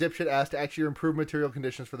force his dipshit ass to actually improve material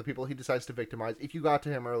conditions for the people he decides to victimize if you got to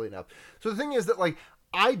him early enough? So the thing is that, like,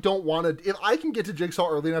 I don't want to... If I can get to Jigsaw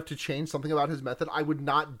early enough to change something about his method, I would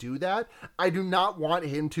not do that. I do not want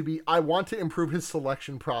him to be... I want to improve his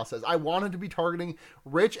selection process. I want him to be targeting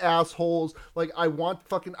rich assholes. Like, I want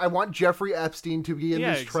Jeffrey Epstein to be in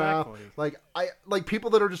this trap. Like people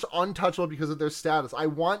that are just untouchable because of their status. I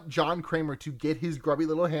want John Kramer to get his grubby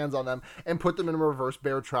little hands on them and put them in a reverse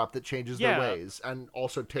bear trap that changes their ways and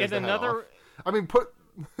also tears the head off. I mean, put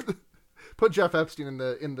Jeff Epstein in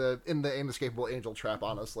the inescapable angel trap,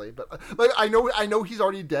 honestly. But like I know he's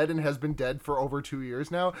already dead and has been dead for over 2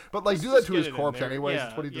 years now. But like, do that to his corpse anyways.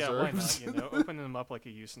 It's what he deserves. Why not? Opening him up like a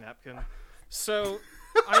used napkin. So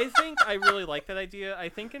I think I really like that idea. I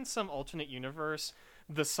think in some alternate universe,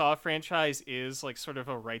 the Saw franchise is like sort of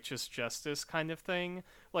a righteous justice kind of thing,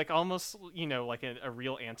 like almost like a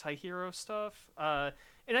real anti-hero stuff.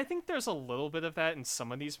 And I think there's a little bit of that in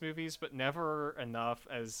some of these movies, but never enough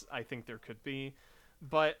as I think there could be.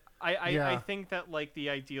 But I think that like the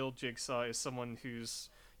ideal Jigsaw is someone who's,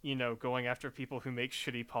 going after people who make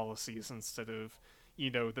shitty policies instead of,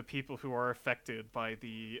 the people who are affected by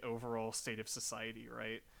the overall state of society,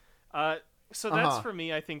 right? So that's for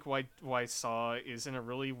me, I think why Saw is in a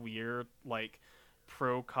really weird, like,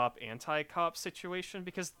 pro-cop, anti-cop situation,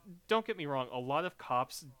 because don't get me wrong, a lot of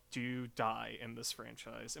cops do die in this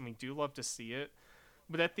franchise, and we do love to see it,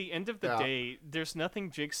 but at the end of the day, there's nothing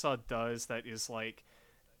Jigsaw does that is, like,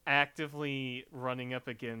 actively running up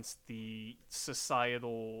against the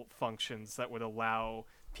societal functions that would allow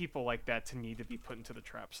people like that to need to be put into the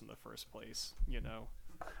traps in the first place,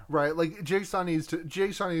 Right, like Jigsaw needs to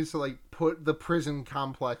like put the prison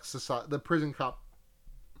complex, he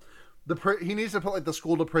needs to put like the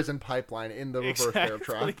school to prison pipeline in the reverse bear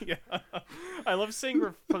trap. Yeah. I love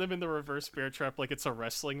saying put him in the reverse bear trap like it's a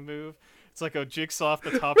wrestling move. It's like a Jigsaw off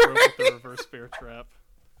the top rope with the reverse bear trap.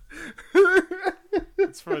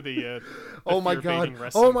 It's for the oh my god!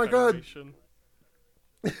 Oh my god!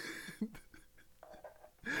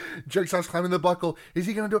 Jigsaw's climbing the buckle. Is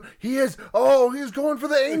he gonna do it? He is. Oh, he's going for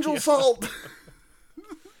the angel salt.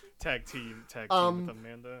 Tag team with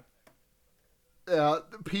Amanda.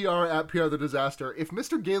 PR at PR the Disaster. If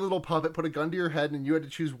Mr. Gay Little Puppet put a gun to your head and you had to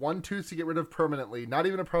choose one tooth to get rid of permanently, not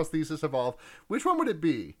even a prosthesis involved, which one would it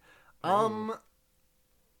be?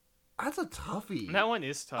 That's a toughie. That one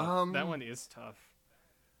is tough.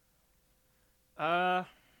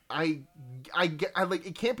 I like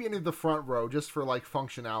it can't be any of the front row just for like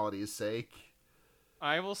functionality's sake.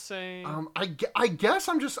 I will say I guess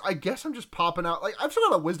I'm just popping out, like I've still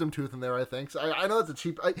got a wisdom tooth in there, I think. So I know that's a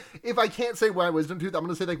cheap, if I can't say my wisdom tooth, I'm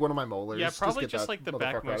gonna say like one of my molars. Yeah, probably just like the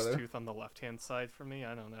backmost tooth on the left hand side for me.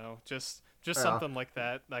 I don't know, just something like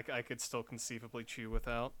that, like I could still conceivably chew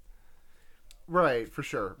without. Right, for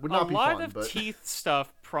sure. Would not be fun. A lot of teeth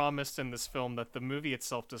stuff promised in this film that the movie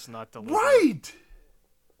itself does not deliver.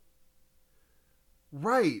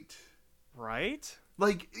 Right.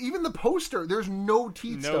 Like, even the poster, there's no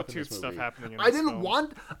teeth stuff in this movie. stuff happening in this I didn't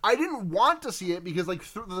film. want to see it because, like,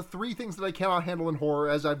 the three things that I cannot handle in horror,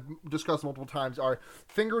 as I've discussed multiple times, are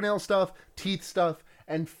fingernail stuff, teeth stuff,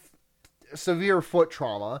 and severe foot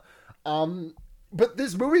trauma. But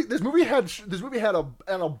this movie had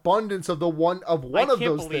an abundance of one of those things. I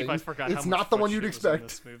can't believe I forgot it's how not much the foot one you'd shit was in expect.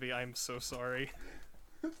 this movie. I'm so sorry.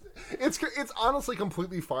 It's honestly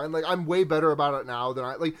completely fine. Like, I'm way better about it now than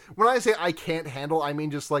when I say I can't handle, I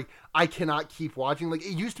mean just like I cannot keep watching. Like,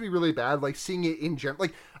 it used to be really bad. Like, seeing it in general.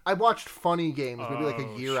 Like, I watched Funny Games maybe like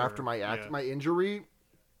a year after my injury.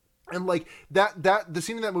 And like the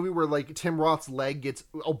scene in that movie where like Tim Roth's leg gets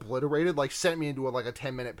obliterated, like, sent me into a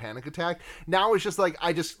 10-minute panic attack. Now it's just like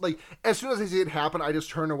I just like as soon as I see it happen, I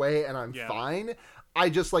just turn away and I'm fine. I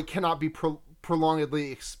just like cannot be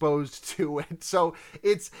prolongedly exposed to it. So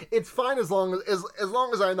it's fine as long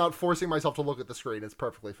as I'm not forcing myself to look at the screen. It's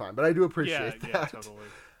perfectly fine. But I do appreciate that. Yeah, totally.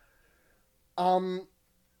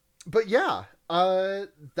 But yeah,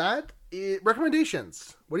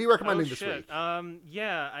 recommendations. What are you recommending this week?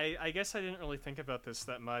 I guess I didn't really think about this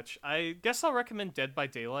that much. I guess I'll recommend Dead by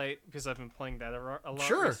Daylight because I've been playing that a lot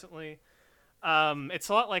recently. It's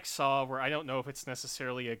a lot like Saw, where I don't know if it's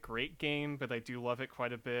necessarily a great game, but I do love it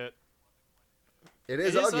quite a bit. It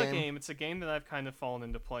is a game. It's a game that I've kind of fallen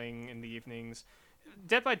into playing in the evenings.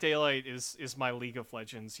 Dead by Daylight is my League of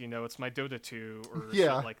Legends, it's my Dota 2 or shit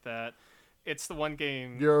like that. It's the one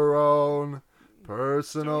game... Your own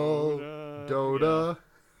personal Dota.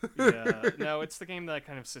 Yeah. No, it's the game that I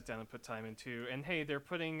kind of sit down and put time into. And hey, they're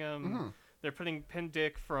putting Pin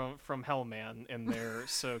Dick from Hellman in there,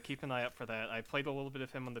 so keep an eye out for that. I played a little bit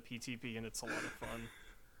of him on the PTP, and it's a lot of fun.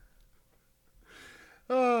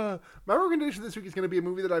 My recommendation this week is going to be a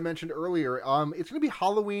movie that I mentioned earlier. It's going to be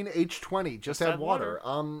Halloween H20. Just Add Water.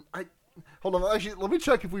 Hold on. Actually, let me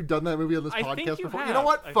check if we've done that movie on this podcast before. You know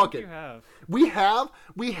what? Fuck it. We have,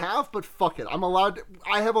 but fuck it.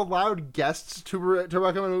 I have allowed guests to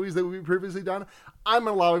recommend movies that we've previously done. I'm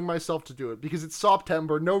allowing myself to do it because it's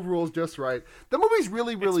Sawptember. No rules, just right. The movie's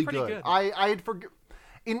really, really good. I had forget.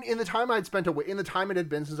 In the time I'd spent away, in the time it had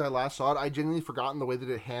been since I last saw it, I genuinely forgotten the way that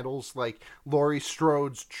it handles like Laurie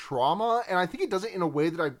Strode's trauma, and I think it does it in a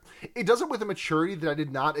way that it does it with a maturity that I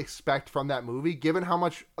did not expect from that movie, given how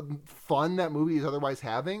much fun that movie is otherwise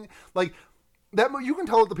having. Like that, you can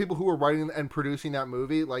tell that the people who were writing and producing that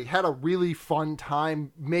movie like had a really fun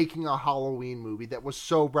time making a Halloween movie that was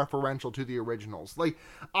so referential to the originals. Like,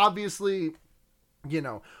 obviously,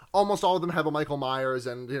 almost all of them have a Michael Myers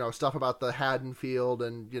and, stuff about the Haddonfield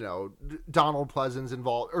and, Donald Pleasance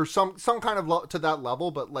involved or some kind of to that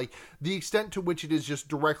level. But like the extent to which it is just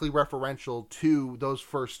directly referential to those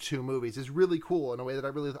first two movies is really cool in a way that I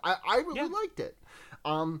really liked it.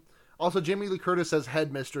 Also, Jamie Lee Curtis says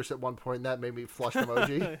headmistress at one point, and that made me flush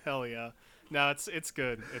emoji. Hell yeah. No, it's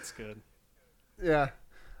good. It's good. Yeah.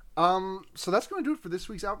 So that's going to do it for this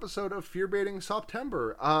week's episode of Fear Baiting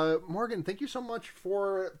Sawptember. Morgan, thank you so much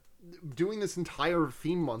for doing this entire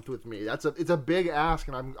theme month with me. It's a big ask,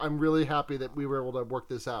 and I'm really happy that we were able to work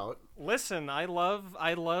this out. Listen, I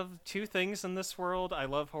love two things in this world. I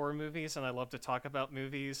love horror movies, and I love to talk about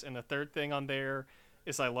movies. And the third thing on there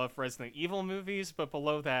is I love Resident Evil movies, but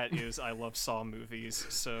below that is I love Saw movies.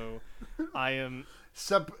 So I am...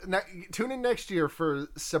 Tune in next year for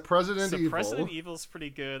President Evil. President Evil's pretty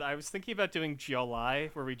good. I was thinking about doing Giallo,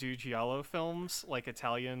 where we do Giallo films, like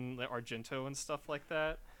Italian Argento and stuff like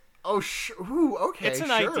that. Oh, ooh, okay, It's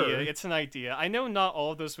an idea. I know not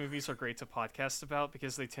all of those movies are great to podcast about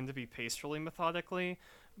because they tend to be paced really methodically,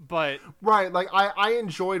 but right, like I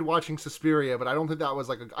enjoyed watching Suspiria, but I don't think that was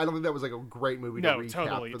like a great movie to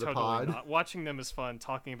recap for the pod. Not. Watching them is fun.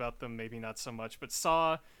 Talking about them, maybe not so much. But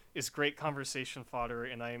Saw is great conversation fodder,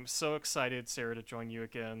 and I am so excited, Sarah, to join you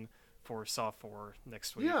again for Saw 4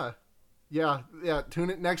 next week. Yeah. Tune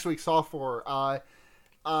in next week, Saw 4.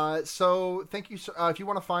 So thank you. If you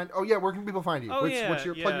want to find, where can people find you? What's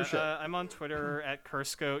your plug your shit? I'm on Twitter at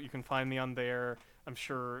Kurscoat. You can find me on there. I'm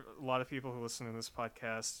sure a lot of people who listen to this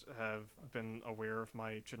podcast have been aware of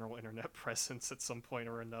my general internet presence at some point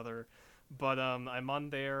or another. But I'm on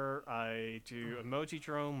there. I do Emoji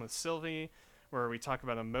Drone with Sylvie, where we talk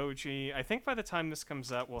about emoji. I think by the time this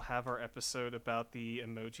comes out, we'll have our episode about the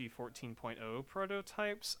Emoji 14.0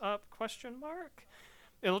 prototypes up, ?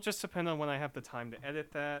 It'll just depend on when I have the time to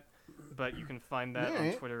edit that, but you can find that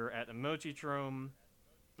on Twitter at Emojidrome.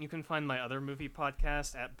 You can find my other movie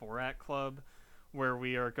podcast at Borat Club, where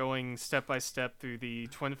we are going step by step through the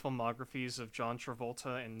twin filmographies of John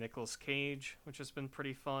Travolta and Nicolas Cage, which has been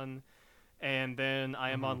pretty fun. And then I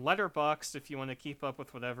am on Letterboxd if you want to keep up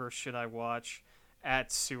with whatever shit I watch,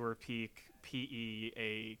 at Sewer Peak,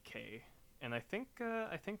 PEAK. And I think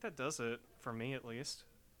that does it for me, at least.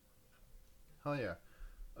 Hell yeah.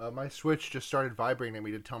 My Switch just started vibrating at me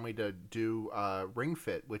to tell me to do Ring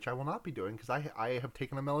Fit, which I will not be doing because I have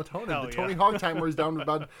taken a melatonin. Hell The yeah. Tony Hawk timer is down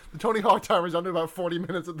to about 40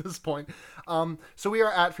 minutes at this point. So we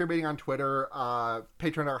are at Fearbaiting on Twitter,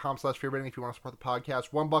 patreon.com/fearbaiting if you want to support the podcast.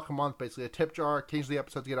 $1 a month, basically a tip jar. Occasionally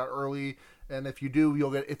episodes get out early. And if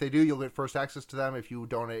you'll get first access to them if you are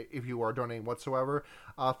donating whatsoever.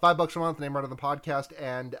 $5 a month, name right on the podcast,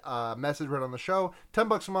 and message right on the show.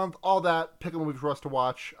 $10 a month, all that. Pick a movie for us to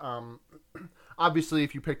watch. Obviously,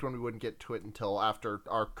 if you picked one, we wouldn't get to it until after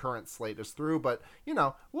our current slate is through. But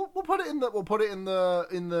we'll put the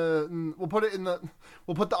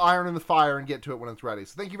iron in the fire and get to it when it's ready.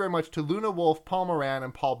 So thank you very much to Luna Wolf, Paul Moran,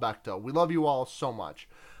 and Paul Bechtel. We love you all so much.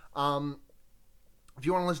 If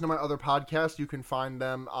you want to listen to my other podcasts, you can find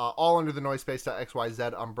them all under the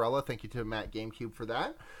Noisepace.xyz umbrella. Thank you to Matt GameCube for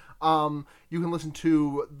that. You can listen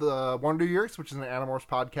to the Wonder Years, which is an Animorphs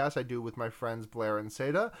podcast I do with my friends Blair and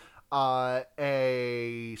Seda.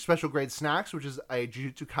 A Special Grade Snacks, which is a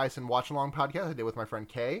Jujutsu Kaisen watch-along podcast I did with my friend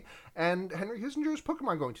Kay. And Henry Kissinger's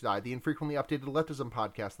Pokemon Going to Die, the infrequently updated Leftism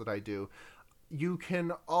podcast that I do. You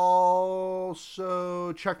can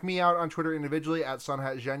also check me out on Twitter individually at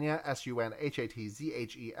SunhatZhenya,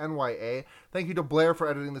 SunhatZhenya. Thank you to Blair for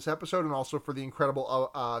editing this episode and also for the incredible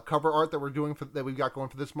cover art that we've got going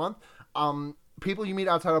for this month. People you meet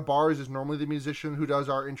outside of bars is normally the musician who does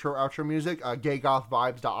our intro outro music,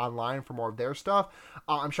 gaygothvibes.online for more of their stuff.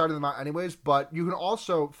 I'm shouting them out anyways, but you can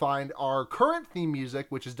also find our current theme music,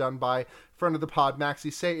 which is done by friend of the pod, Maxie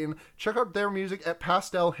Satan. Check out their music at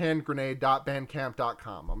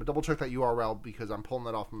pastelhandgrenade.bandcamp.com. I'm going to double check that URL because I'm pulling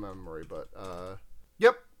that off my memory, but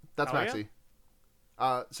yep, that's Maxie.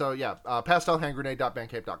 Yeah.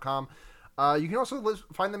 Pastelhandgrenade.bandcamp.com. You can also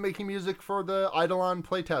find them making music for the Eidolon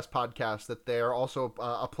Playtest podcast that they are also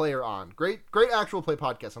a player on. Great actual play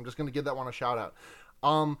podcast. I'm just going to give that one a shout out.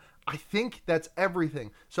 I think that's everything.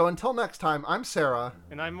 So until next time, I'm Sarah.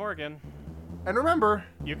 And I'm Morgan. And remember,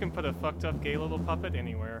 you can put a fucked up gay little puppet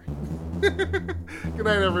anywhere. Good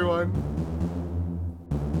night, everyone.